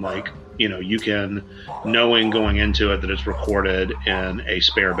the album, you can, knowing going into it that it's recorded in a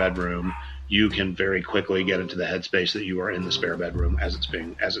spare bedroom, you can very quickly get into the headspace that you are in the spare bedroom as it's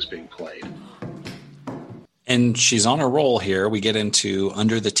being played. And she's on a roll here. We get into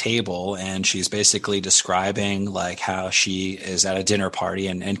Under the Table, and she's basically describing how she is at a dinner party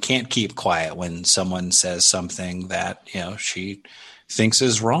and can't keep quiet when someone says something that, she thinks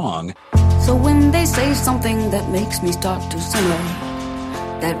is wrong. So when they say something that makes me start to simmer,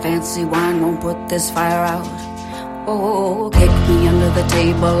 that fancy wine won't put this fire out. Oh, kick me under the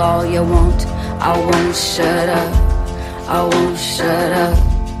table all you want. I won't shut up. I won't shut up.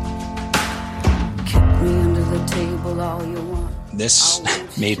 Kick me under the table all you want. This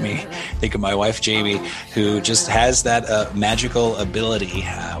made me think of my wife, Jamie, who just has that magical ability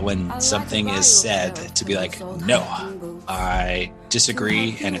when something is said to be like, no, I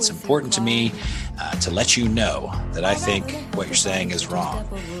disagree, and it's important to me to let you know that I think what you're saying is wrong.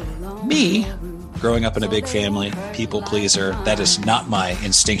 Me, growing up in a big family, people pleaser, that is not my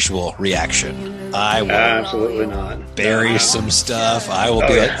instinctual reaction. I will absolutely not bury some stuff. I will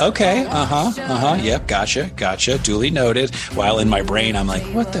be like, okay, yep, gotcha, duly noted. While in my brain, I'm like,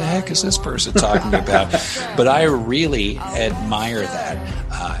 what the heck is this person talking about? But I really admire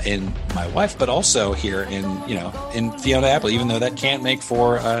that in my wife, but also here in Fiona Apple, even though that can't make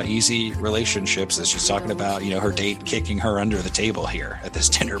for easy relationships, as she's talking about, her date kicking her under the table here at this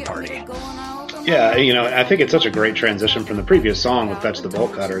dinner party. Yeah, I think it's such a great transition from the previous song with Fetch the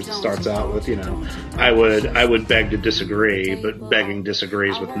Bolt Cutters. It starts out with, I would beg to disagree, but begging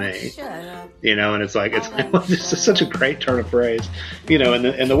disagrees with me. And it's like, it's just such a great turn of phrase.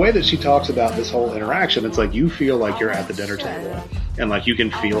 And the way that she talks about this whole interaction, it's like you feel like you're at the dinner table, and you can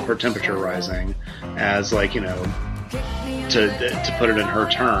feel her temperature rising as to put it in her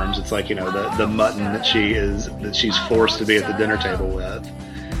terms, it's like, the mutton that she's forced to be at the dinner table with,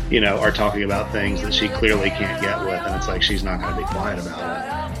 are talking about things that she clearly can't get with, and it's like she's not going to be quiet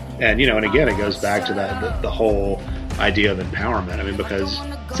about it. And and again, it goes back to that the whole idea of empowerment. I mean, because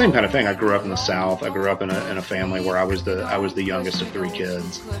same kind of thing. I grew up in the South. I grew up in a family where I was the youngest of three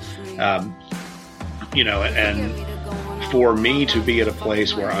kids. And for me to be at a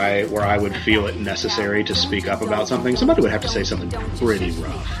place where I would feel it necessary to speak up about something, somebody would have to say something pretty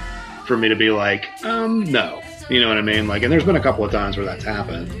rough for me to be like, no. You know what I mean? Like, and there's been a couple of times where that's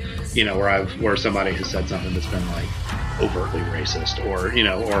happened, you know, where somebody has said something that's been like overtly racist or, you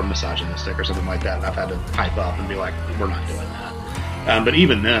know, or misogynistic or something like that. And I've had to pipe up and be like, we're not doing that. But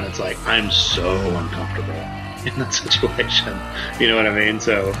even then it's like, I'm so uncomfortable in that situation. You know what I mean?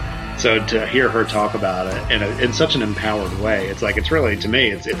 So to hear her talk about it in such an empowered way, it's like, it's really, to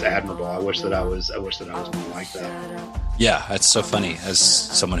me, it's admirable. I wish that I was more like that. Yeah, it's so funny. As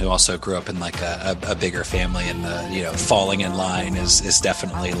someone who also grew up in like a bigger family, and you know, falling in line is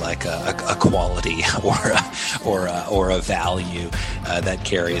definitely like a quality or a value that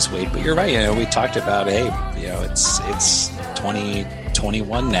carries weight. But you're right. You know, we talked about, hey, you know, it's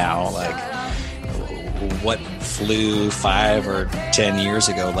 2021 now. Like, what flew 5 or 10 years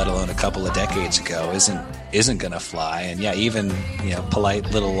ago, let alone a couple of decades ago, isn't going to fly. And yeah, even, you know,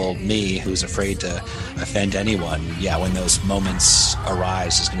 polite little old me who's afraid to offend anyone, yeah, when those moments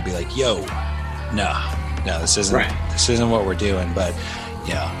arise, is going to be like, yo, no, this isn't what we're doing. But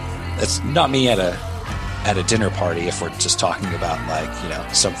you know, it's not me at a dinner party if we're just talking about, like, you know,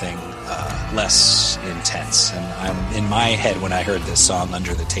 something less intense. And I'm in my head, when I heard this song,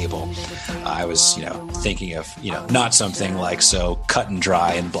 Under the Table, I was, you know, thinking of, you know, not something like so cut and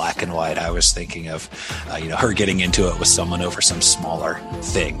dry and black and white. I was thinking of, you know, her getting into it with someone over some smaller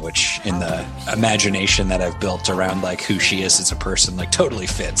thing, which in the imagination that I've built around like who she is as a person, like totally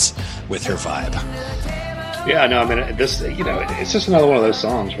fits with her vibe. Yeah, no, I mean, this, you know, it's just another one of those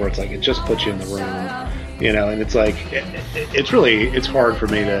songs where it's like, it just puts you in the room, you know, and it's like, it's hard for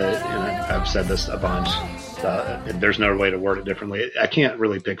me to, and I've said this a bunch, there's no way to word it differently. I can't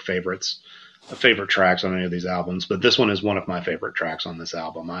really pick favorite tracks on any of these albums, but this one is one of my favorite tracks on this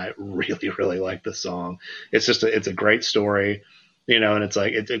album. I really, really like this song. It's just, it's a great story, you know, and it's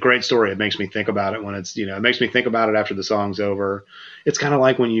like, it's a great story. It makes me think about it when it's, you know, it makes me think about it after the song's over. It's kind of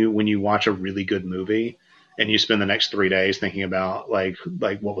like when you watch a really good movie and you spend the next 3 days thinking about like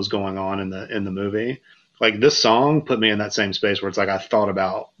what was going on in the movie. Like, this song put me in that same space where it's like I thought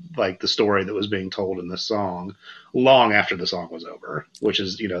about like the story that was being told in this song long after the song was over, which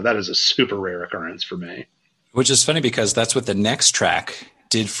is, you know, that is a super rare occurrence for me. Which is funny because that's what the next track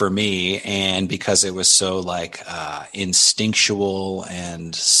did for me, and because it was so like instinctual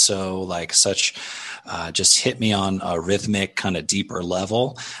and so like such just hit me on a rhythmic kind of deeper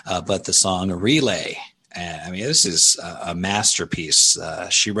level. But the song Relay, I mean, this is a masterpiece.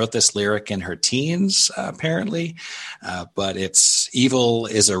 She wrote this lyric in her teens, apparently, but it's evil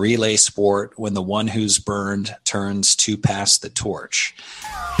is a relay sport when the one who's burned turns to pass the torch.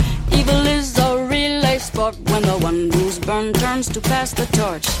 Evil is a relay sport when the one who's burned turns to pass the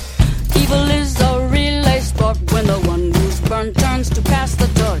torch. Evil is a relay sport when the one who's burned turns to pass the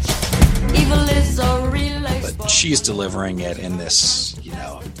torch. Evil is a relay sport. But she's delivering it in this, you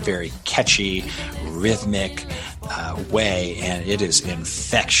know, very catchy, rhythmic way, and it is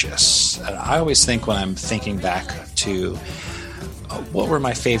infectious. I always think when I'm thinking back to what were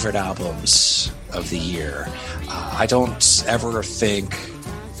my favorite albums of the year, I don't ever think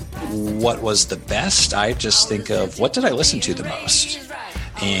what was the best. I just think of what did I listen to the most.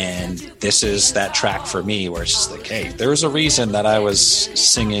 And this is that track for me where it's just like, hey, there's a reason that I was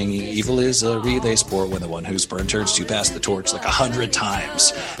singing Evil is a relay sport when the one who's burned turns to pass the torch like 100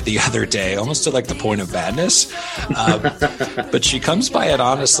 times the other day, almost to like the point of madness. But she comes by it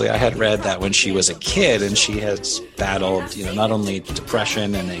honestly. I had read that when she was a kid and she has battled, you know, not only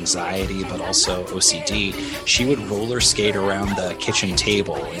depression and anxiety, but also OCD, she would roller skate around the kitchen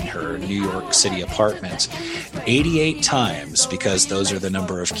table in her New York City apartment 88 times because those are the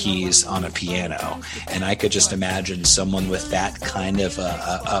number of keys on a piano. And I could just imagine someone with that kind of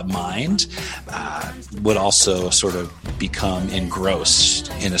a mind would also sort of become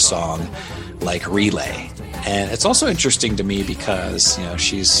engrossed in a song like Relay. And it's also interesting to me because, you know,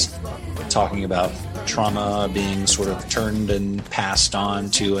 she's talking about trauma being sort of turned and passed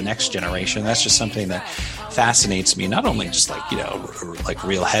on to a next generation. That's just something that fascinates me, not only just like, you know, like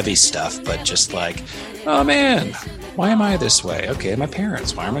real heavy stuff, but just like, oh man, why am I this way? Okay, my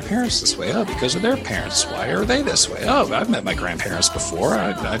parents. Why are my parents this way? Oh, because of their parents. Why are they this way? Oh, I've met my grandparents before.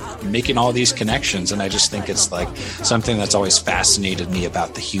 I'm making all these connections, and I just think it's like something that's always fascinated me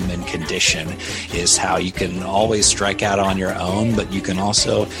about the human condition is how you can always strike out on your own, but you can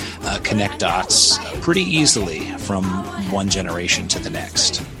also connect dots pretty easily from one generation to the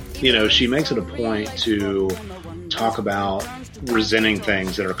next. You know, she makes it a point to talk about resenting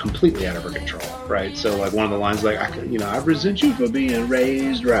things that are completely out of her control, right? So like one of the lines like, I resent you for being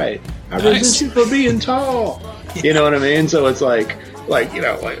raised right. I resent you for being tall. You know what I mean? So it's like what? You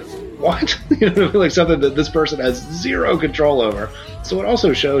know, like something that this person has zero control over. So it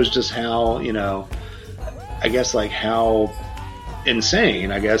also shows just how, I guess like how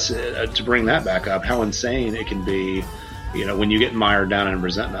insane, I guess, to bring that back up, how insane it can be, when you get mired down in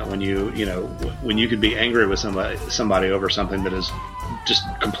resentment, when you could be angry with somebody over something that is just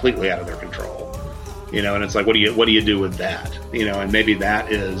completely out of their control, and it's like, what do you do with that? And maybe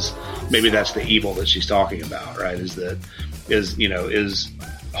that's the evil that she's talking about, right? Is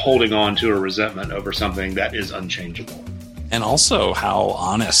holding on to a resentment over something that is unchangeable. And also how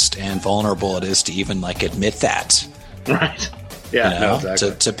honest and vulnerable it is to even like admit that. Right. Yeah, no,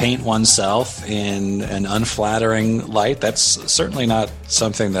 exactly. To paint oneself in an unflattering light, that's certainly not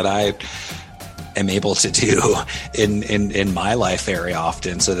something that I am able to do in my life very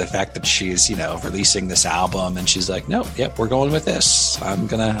often. So the fact that she's, releasing this album and she's like, nope, yep, we're going with this. I'm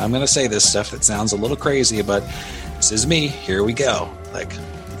gonna say this stuff that sounds a little crazy, but this is me. Here we go. Like,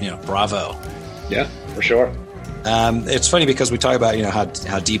 bravo. Yeah, for sure. It's funny because we talk about,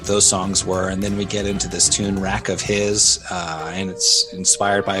 how deep those songs were, and then we get into this tune Rack of His, and it's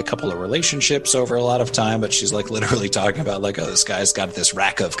inspired by a couple of relationships over a lot of time, but she's like literally talking about like, oh, this guy's got this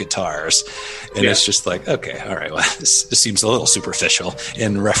rack of guitars. And It's just like, okay, all right, well, this seems a little superficial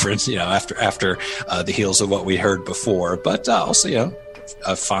in reference, after the heels of what we heard before, but also,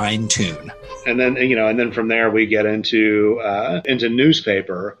 a fine tune. And then from there we get into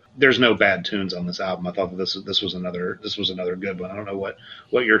Newspaper. There's no bad tunes on this album. I thought that this was another good one. I don't know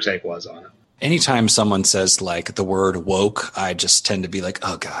what your take was on it. Anytime someone says like the word woke, I just tend to be like,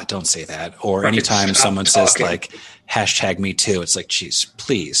 oh God, don't say that. Or anytime someone says like #MeToo, it's like, geez,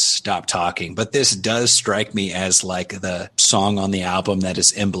 please stop talking. But this does strike me as like the song on the album that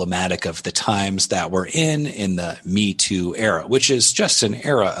is emblematic of the times that we're in the Me Too era, which is just an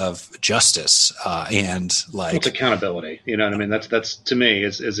era of justice and like it's accountability. You know what I mean? That's to me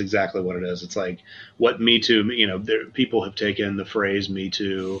is exactly what it is. It's like what Me Too. People have taken the phrase Me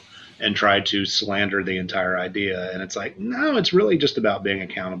Too and tried to slander the entire idea. And it's like, no, it's really just about being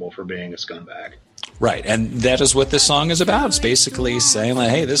accountable for being a scumbag. Right. And that is what this song is about. It's basically saying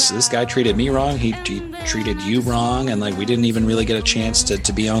like, hey, this guy treated me wrong. He treated you wrong. And like, we didn't even really get a chance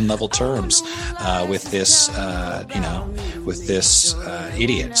to be on level terms with this, with this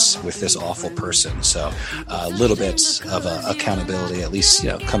idiots, with this awful person. So a little bit of accountability, at least,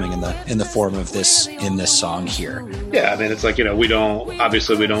 coming in the form of this, in this song here. Yeah. I mean, it's like, we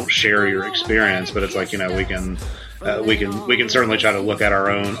don't share your experience, but it's like, we can certainly try to look at our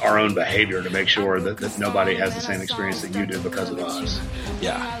own behavior to make sure that nobody has the same experience that you did because of us.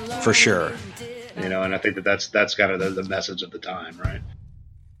 Yeah, for sure. And I think that's kind of the message of the time, right?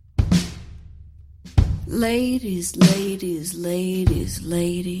 Ladies, ladies, ladies,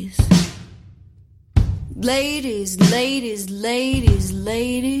 ladies. Ladies, ladies, ladies,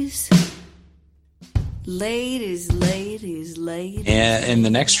 ladies. Ladies, ladies, ladies. And in the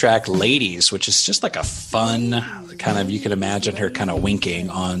next track, Ladies, which is just like a fun kind of, you can imagine her kind of winking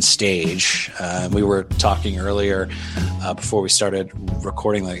on stage. We were talking earlier before we started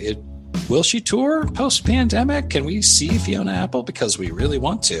recording, like, will she tour post-pandemic? Can we see Fiona Apple? Because we really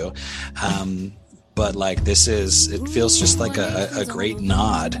want to. But like it feels just like a great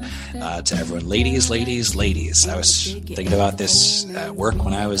nod to everyone. Ladies, ladies, ladies. I was thinking about this at work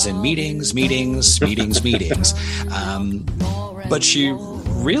when I was in meetings. But she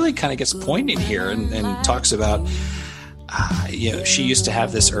really kind of gets poignant here and talks about, she used to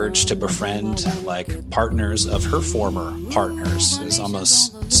have this urge to befriend like partners of her former partners. It was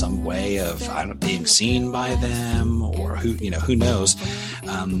almost some way of being seen by them, or who knows.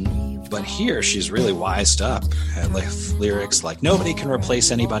 But here she's really wised up and lyrics like, nobody can replace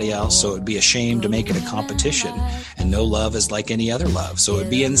anybody else, so it would be a shame to make it a competition, and no love is like any other love, so it would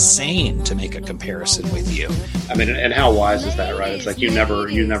be insane to make a comparison with you. I mean, and how wise is that, right? It's like you never are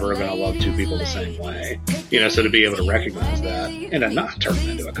going to love two people the same way, so to be able to recognize that and to not turn it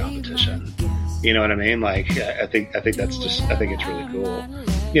into a competition, you know what I mean? Like, I think it's really cool.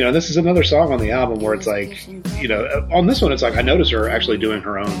 This is another song on the album where it's like, on this one, it's like I noticed her actually doing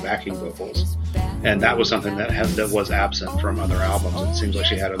her own backing vocals. And that was something that was absent from other albums. It seems like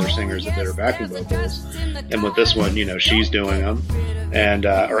she had other singers that did her backing vocals. And with this one, she's doing them. And,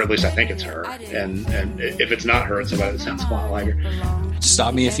 or at least I think it's her. And if it's not her, it's somebody that sounds a lot like her.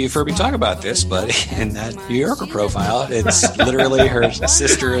 Stop me if you've heard me talk about this, but in that New Yorker profile, it's literally her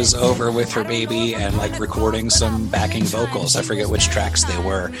sister is over with her baby and like recording some backing vocals. I forget which tracks they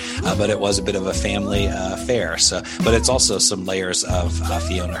were, but it was a bit of a family affair. So, but it's also some layers of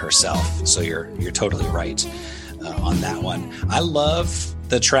Fiona herself. So you're totally right on that one. I love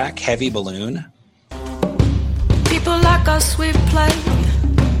the track Heavy Balloon. like a sweet play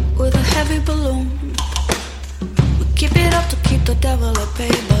with a heavy balloon. We keep it up to keep the devil at bay,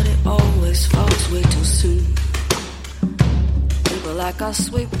 but it always falls way too soon. We were like a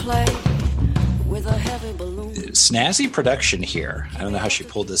sweet play with a heavy balloon. Snazzy production here. I don't know how she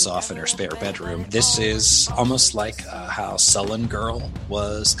pulled this off in her spare bedroom. This is almost like how Sullen Girl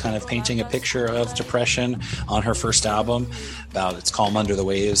was kind of painting a picture of depression on her first album, about It's Calm Under the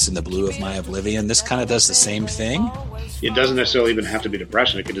Waves in the Blue of My Oblivion. This kind of does the same thing. It doesn't necessarily even have to be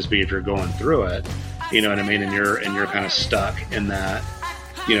depression. It could just be if you're going through it, you know what I mean, and you're kind of stuck in that.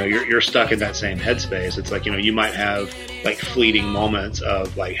 You know, you're stuck in that same headspace. It's like, you know, you might have like fleeting moments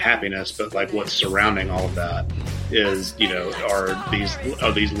of like happiness, but like what's surrounding all of that is, you know, are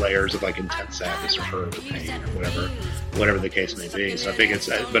these layers of like intense sadness or hurt or pain or whatever the case may be. So I think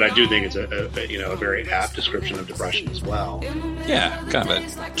but I do think it's a very apt description of depression as well. Yeah, kind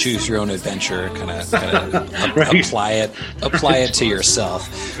of a choose your own adventure, kind of Right. apply it to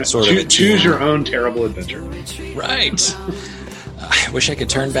yourself. Sort of choose your own terrible adventure. Right. I wish I could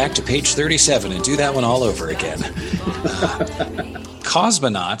turn back to page 37 and do that one all over again.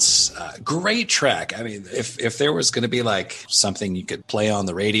 Cosmonauts, great track. I mean, if there was going to be like something you could play on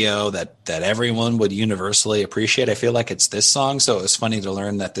the radio that everyone would universally appreciate, I feel like it's this song. So it was funny to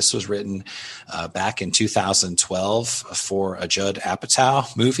learn that this was written back in 2012 for a Judd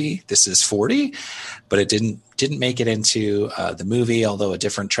Apatow movie. This is 40, but it didn't make it into the movie, although a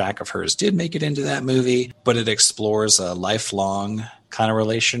different track of hers did make it into that movie. But it explores a lifelong kind of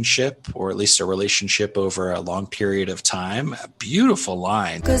relationship, or at least a relationship over a long period of time. A beautiful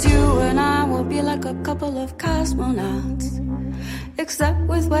line. 'Cause you and I will be like a couple of cosmonauts, except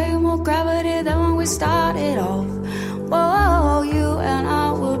with way more gravity than when we started off. Whoa, you and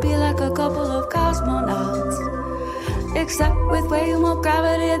I will be like a couple of cosmonauts, except with way more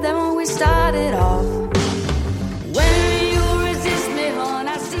gravity than when we started off. When you resist me, hon,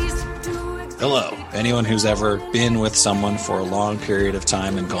 I cease to exist. Hello. Anyone who's ever been with someone for a long period of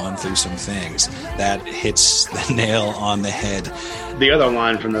time and gone through some things, that hits the nail on the head. The other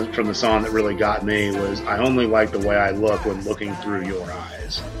line from the song that really got me was, "I only like the way I look when looking through your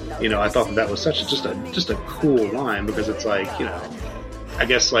eyes." You know, I thought that was such just a cool line, because it's like, you know, I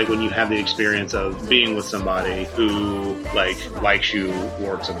guess like when you have the experience of being with somebody who like likes you,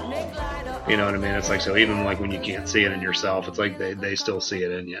 warts and all. You know what I mean? It's like, so even like when you can't see it in yourself, it's like they still see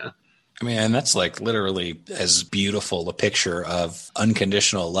it in you. I mean, and that's like literally as beautiful a picture of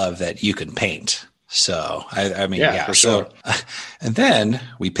unconditional love that you can paint. So, I mean, yeah, for sure. So, and then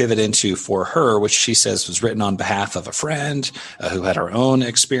we pivot into For Her, which she says was written on behalf of a friend who had her own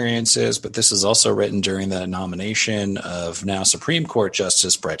experiences. But this is also written during the nomination of now Supreme Court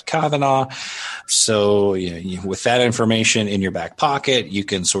Justice Brett Kavanaugh. So, you know, with that information in your back pocket, you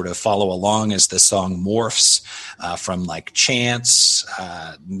can sort of follow along as this song morphs from like chants.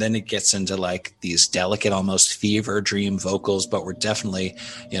 Then it gets into like these delicate, almost fever dream vocals. But we're definitely,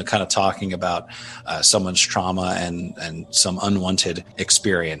 you know, kind of talking about someone's trauma and some unwanted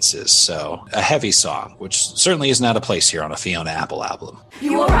experiences. So a heavy song, which certainly isn't out of place here on a Fiona Apple album.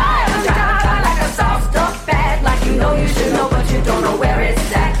 You arrive and drive like a soft stuff bag, like you know you should know, but you don't know where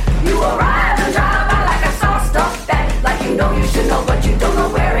it's at. You arrive and drive like a soft stuff bag, like you know you should know, but you don't know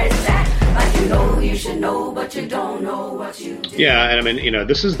where it's at. Like you know you should know, but you don't know what you do. Yeah, and I mean, you know,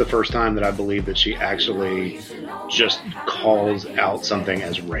 this is the first time that I believe that she actually just calls out something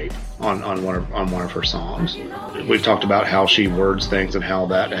as rape on one of her songs. We've talked about how she words things and how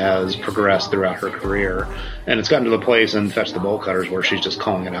that has progressed throughout her career, and it's gotten to the place in Fetch the Bolt Cutters where she's just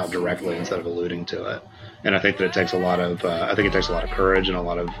calling it out directly instead of alluding to it. And I think that it takes a lot of courage and a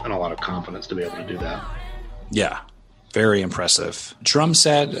lot of confidence to be able to do that. Yeah. Very impressive. Drum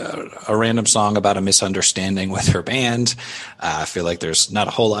set, a random song about a misunderstanding with her band. I feel like there's not a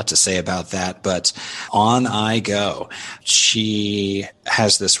whole lot to say about that, but On I Go. She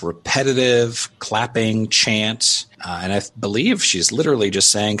has this repetitive clapping chant, and I believe she's literally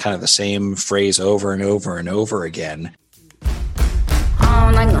just saying kind of the same phrase over and over and over again.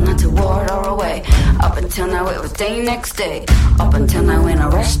 I'm not gonna to ward or away. Up until now it was day next day. Up until now in a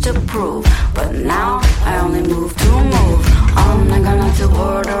rush to prove. But now I only move to move. I'm not gonna to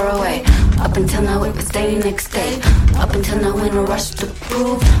ward or away. Up until now it was day next day. Up until now in a rush to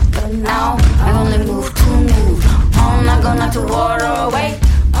prove. But now I only move to move. I'm not gonna to ward or away.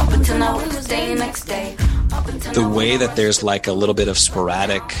 Up until now it was day next day. Up until the way that there's like a little bit of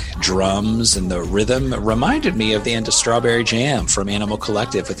sporadic drums and the rhythm reminded me of the end of Strawberry Jam from Animal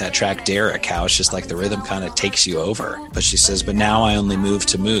Collective with that track Derek, how it's just like the rhythm kind of takes you over. But she says, but now I only move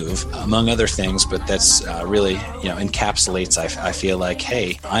to move, among other things. But that's really, encapsulates, I feel like,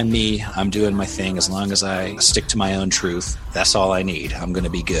 hey, I'm me, I'm doing my thing. As long as I stick to my own truth, that's all I need. I'm going to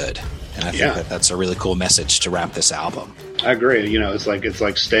be good. And I think that's a really cool message to wrap this album. I agree. It's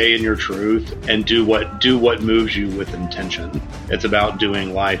like stay in your truth and do what moves you with intention. It's about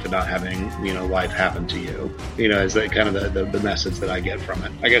doing life and not having, life happen to you. Is that kind of the message that I get from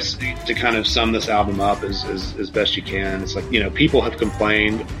it. I guess to kind of sum this album up as best you can, it's like, people have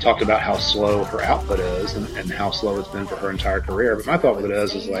complained, talked about how slow her output is and how slow it's been for her entire career. But my thought with it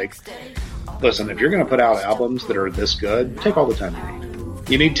is like, listen, if you're going to put out albums that are this good, take all the time you need.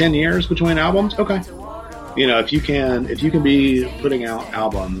 You need 10 years between albums? Okay. If you can be putting out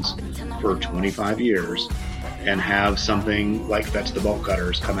albums for 25 years and have something like Fetch the Bolt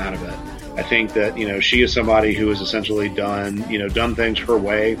Cutters come out of it, I think that, she is somebody who has essentially done things her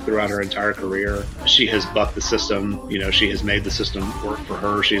way throughout her entire career. She has bucked the system. She has made the system work for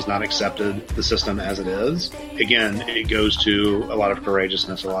her. She has not accepted the system as it is. Again, it goes to a lot of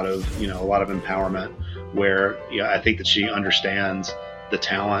courageousness, a lot of empowerment, where, I think that she understands the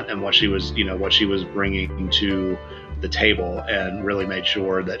talent and what she was bringing to the table, and really made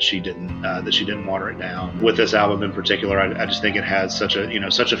sure that she didn't water it down. With this album in particular, I just think it has such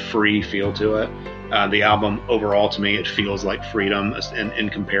a free feel to it. The album overall, to me, it feels like freedom in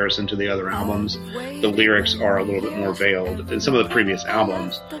comparison to the other albums. The lyrics are a little bit more veiled in some of the previous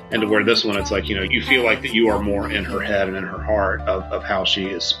albums, and to where this one, it's like, you feel like that you are more in her head and in her heart of how she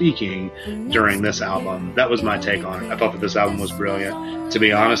is speaking during this album. That was my take on it. I thought that this album was brilliant. To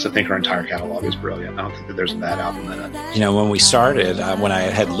be honest, I think her entire catalog is brilliant. I don't think that there's a bad album in it. When we started, when I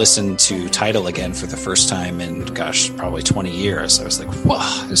had listened to Tidal again for the first time in, probably 20 years, I was like,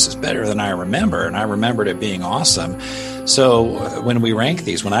 whoa, this is better than I remember. And I remembered it being awesome. So when I rank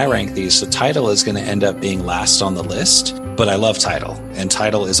these, so Tidal is going to end up being last on the list. But I love Tidal. And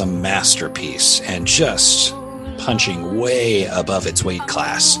Tidal is a masterpiece and just punching way above its weight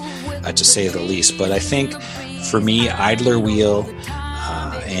class, to say the least. But I think for me, Idler Wheel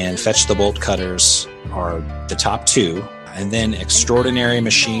and Fetch the Bolt Cutters are the top two. And then Extraordinary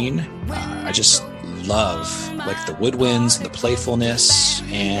Machine, I just love like the woodwinds, the playfulness,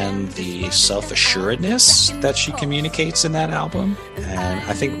 and the self-assuredness that she communicates in that album. And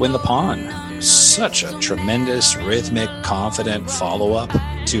I think Win the Pawn, such a tremendous, rhythmic, confident follow-up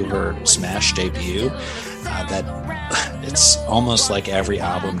to her smash debut, that it's almost like every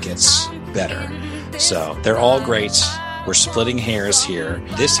album gets better. So they're all great. We're splitting hairs here.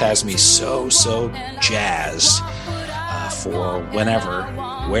 This has me so jazzed for whenever,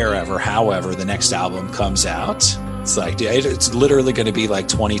 wherever, however the next album comes out. It's like, it's literally going to be like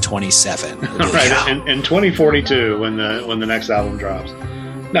 2027. Right, in 2042 when the next album drops.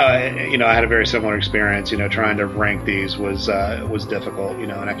 No, I had a very similar experience. Trying to rank these was difficult.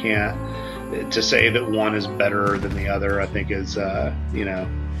 And I can't, to say that one is better than the other, I think is I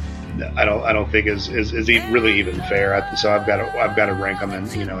don't think is really even fair. So I've got to rank them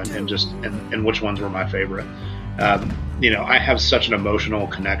and which ones were my favorite. I have such an emotional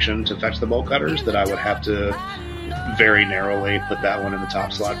connection to Fetch the Bolt Cutters that I would have to very narrowly put that one in the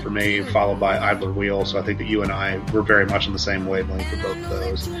top slot for me, followed by Idler Wheel. So I think that you and I were very much on the same wavelength for both of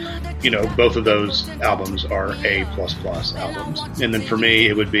those. Both of those albums are A++ albums. And then for me,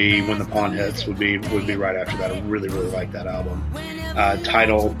 it would be When the Pawn Hits would be right after that. I really, really like that album.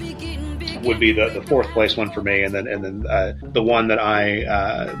 Tidal would be the fourth place one for me, and then the one that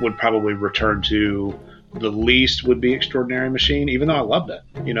I would probably return to the least would be Extraordinary Machine, even though I loved it.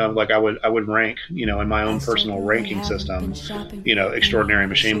 I would rank, in my own personal ranking system, Extraordinary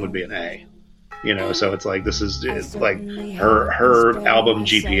Machine would be an A. So it's like, it's like her album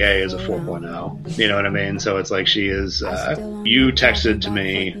GPA is a 4.0. You know what I mean? So it's like she is, you texted to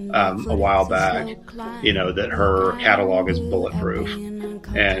me a while back, that her catalog is bulletproof.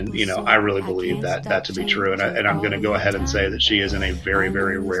 And, I really believe that to be true. And I'm going to go ahead and say that she is in a very,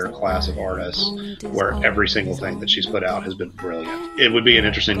 very rare class of artists where every single thing that she's put out has been brilliant. It would be an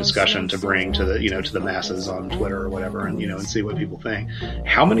interesting discussion to bring to the masses on Twitter or whatever, and see what people think.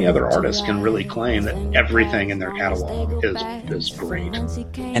 How many other artists can really claim that everything in their catalog is great?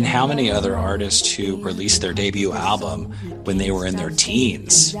 And how many other artists who released their debut album when they were in their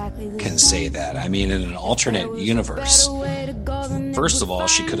teens can say that? I mean, in an alternate universe, first of all,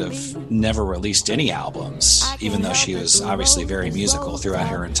 she could have never released any albums, even though she was obviously very musical throughout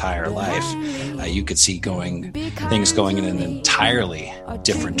her entire life. You could see things going in an entirely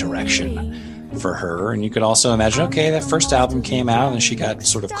different direction for her. And you could also imagine, okay, that first album came out and she got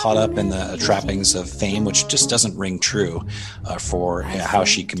sort of caught up in the trappings of fame, which just doesn't ring true for how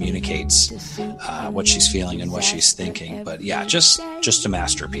she communicates what she's feeling and what she's thinking. But yeah, just a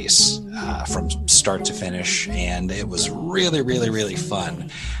masterpiece from start to finish. And it was really, really, really fun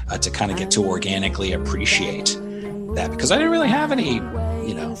to kind of get to organically appreciate that, because I didn't really have any,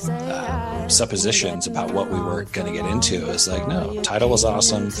 suppositions about what we were going to get into. It was like, no, Tidal was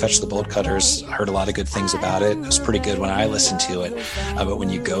awesome. Fetch the Bolt Cutters, I heard a lot of good things about it. It was pretty good when I listened to it. But when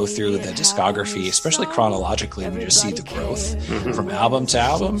you go through the discography, especially chronologically, and you just see the growth from album to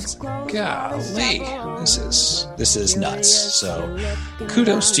album, golly, this is nuts. So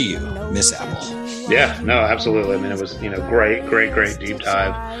kudos to you, Miss Apple. Yeah, no, absolutely. I mean, it was, great deep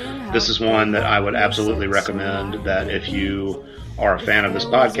dive. This is one that I would absolutely recommend, that if you are a fan of this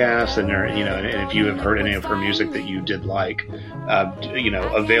podcast and and if you have heard any of her music that you did like,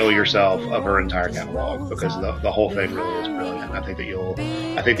 avail yourself of her entire catalog, because the whole thing really is brilliant. I think that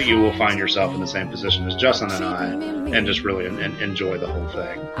you will find yourself in the same position as Justin and I, and just really enjoy the whole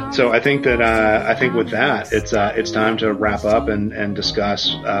thing. So I think with that, it's time to wrap up and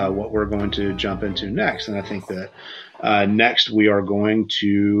discuss what we're going to jump into next. And I think that next we are going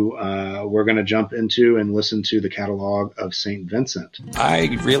to jump into and listen to the catalog of St. Vincent.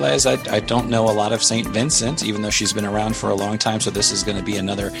 I realize I don't know a lot of St. Vincent, even though she's been around for a long time. So this is going to be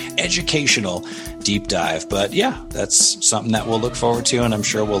another educational deep dive. But yeah, that's something that we'll look forward to, and I'm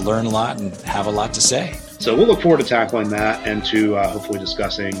sure we'll learn a lot and have a lot to say. So we'll look forward to tackling that and to hopefully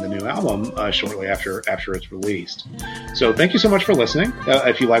discussing the new album shortly after it's released. So thank you so much for listening.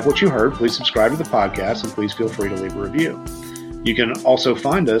 If you like what you heard, please subscribe to the podcast, and please feel free to leave a review. You can also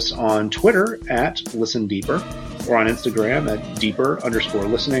find us on Twitter at Listen Deeper, or on Instagram at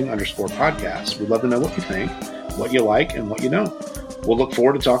deeper_listening_podcast. We'd love to know what you think, what you like, and what you don't. We'll look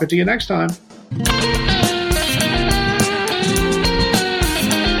forward to talking to you next time.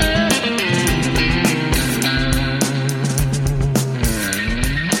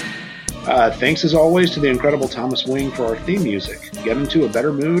 Thanks as always to the incredible Thomas Wing for our theme music. Get into a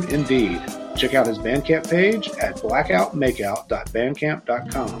better mood indeed. Check out his Bandcamp page at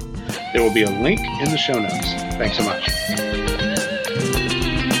blackoutmakeout.bandcamp.com. There will be a link in the show notes. Thanks so much.